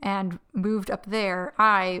 and moved up there.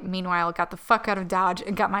 I, meanwhile, got the fuck out of Dodge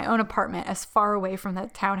and got my own apartment as far away from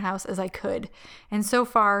that townhouse as I could. And so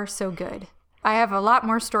far, so good. I have a lot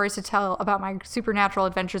more stories to tell about my supernatural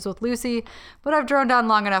adventures with Lucy, but I've droned on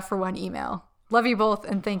long enough for one email. Love you both,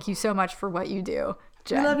 and thank you so much for what you do,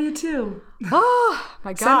 Jen. I love you too. Oh,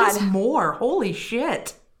 my God. Send us more. Holy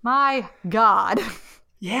shit. My God.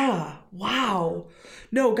 Yeah. Wow.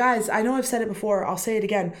 No, guys, I know I've said it before. I'll say it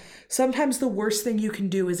again. Sometimes the worst thing you can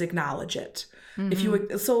do is acknowledge it.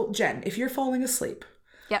 So Jen, if you're falling asleep.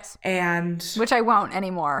 Yes. And. Which I won't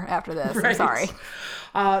anymore after this. Right. I'm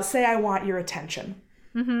sorry. Say I want your attention.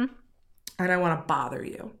 And I want to bother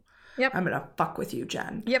you. Yep. I'm going to fuck with you,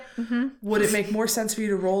 Jen. Yep. Would it make more sense for you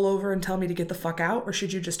to roll over and tell me to get the fuck out, or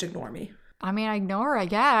should you just ignore me? I mean, I ignore, I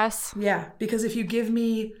guess. Yeah, because if you give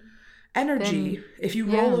me energy, if you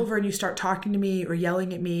roll over and you start talking to me or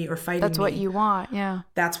yelling at me or fighting That's me, what you want, yeah.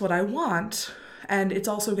 that's what I want. And it's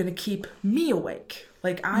also going to keep me awake.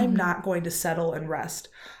 Like, I'm not going to settle and rest.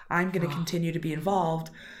 I'm going to continue to be involved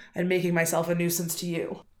and making myself a nuisance to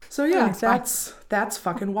you. So yeah, that's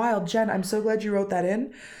fucking wild. Jen, I'm so glad you wrote that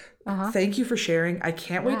in. Thank you for sharing. I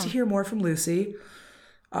can't wait to hear more from Lucy.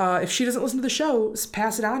 If she doesn't listen to the show,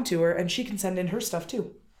 pass it on to her and she can send in her stuff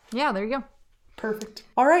too. Yeah, there you go. Perfect.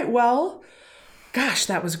 All right, well, gosh,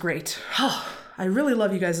 that was great. I really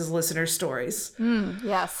love you guys as listeners' stories.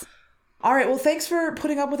 Yes. All right, well, thanks for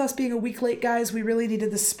putting up with us being a week late, guys. We really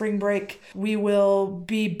needed this spring break. We will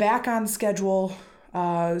be back on schedule,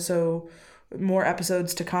 so more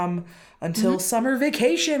episodes to come until summer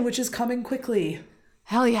vacation, which is coming quickly.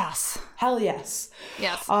 Hell yes. Hell yes.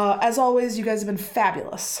 Yes. As always, you guys have been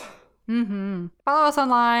fabulous. Follow us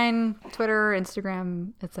online, Twitter,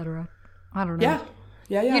 Instagram, etc. I don't know.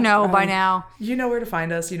 Yeah. You know by now. You know where to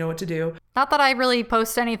find us. You know what to do. Not that I really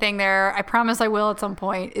post anything there. I promise I will at some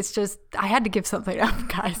point. It's just I had to give something up,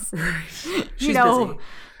 guys. She's busy.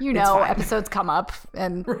 You know, episodes come up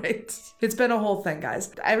and right. It's been a whole thing,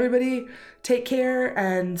 guys. Everybody take care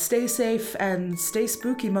and stay safe and stay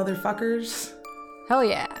spooky, motherfuckers. hell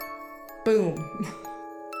yeah. Boom.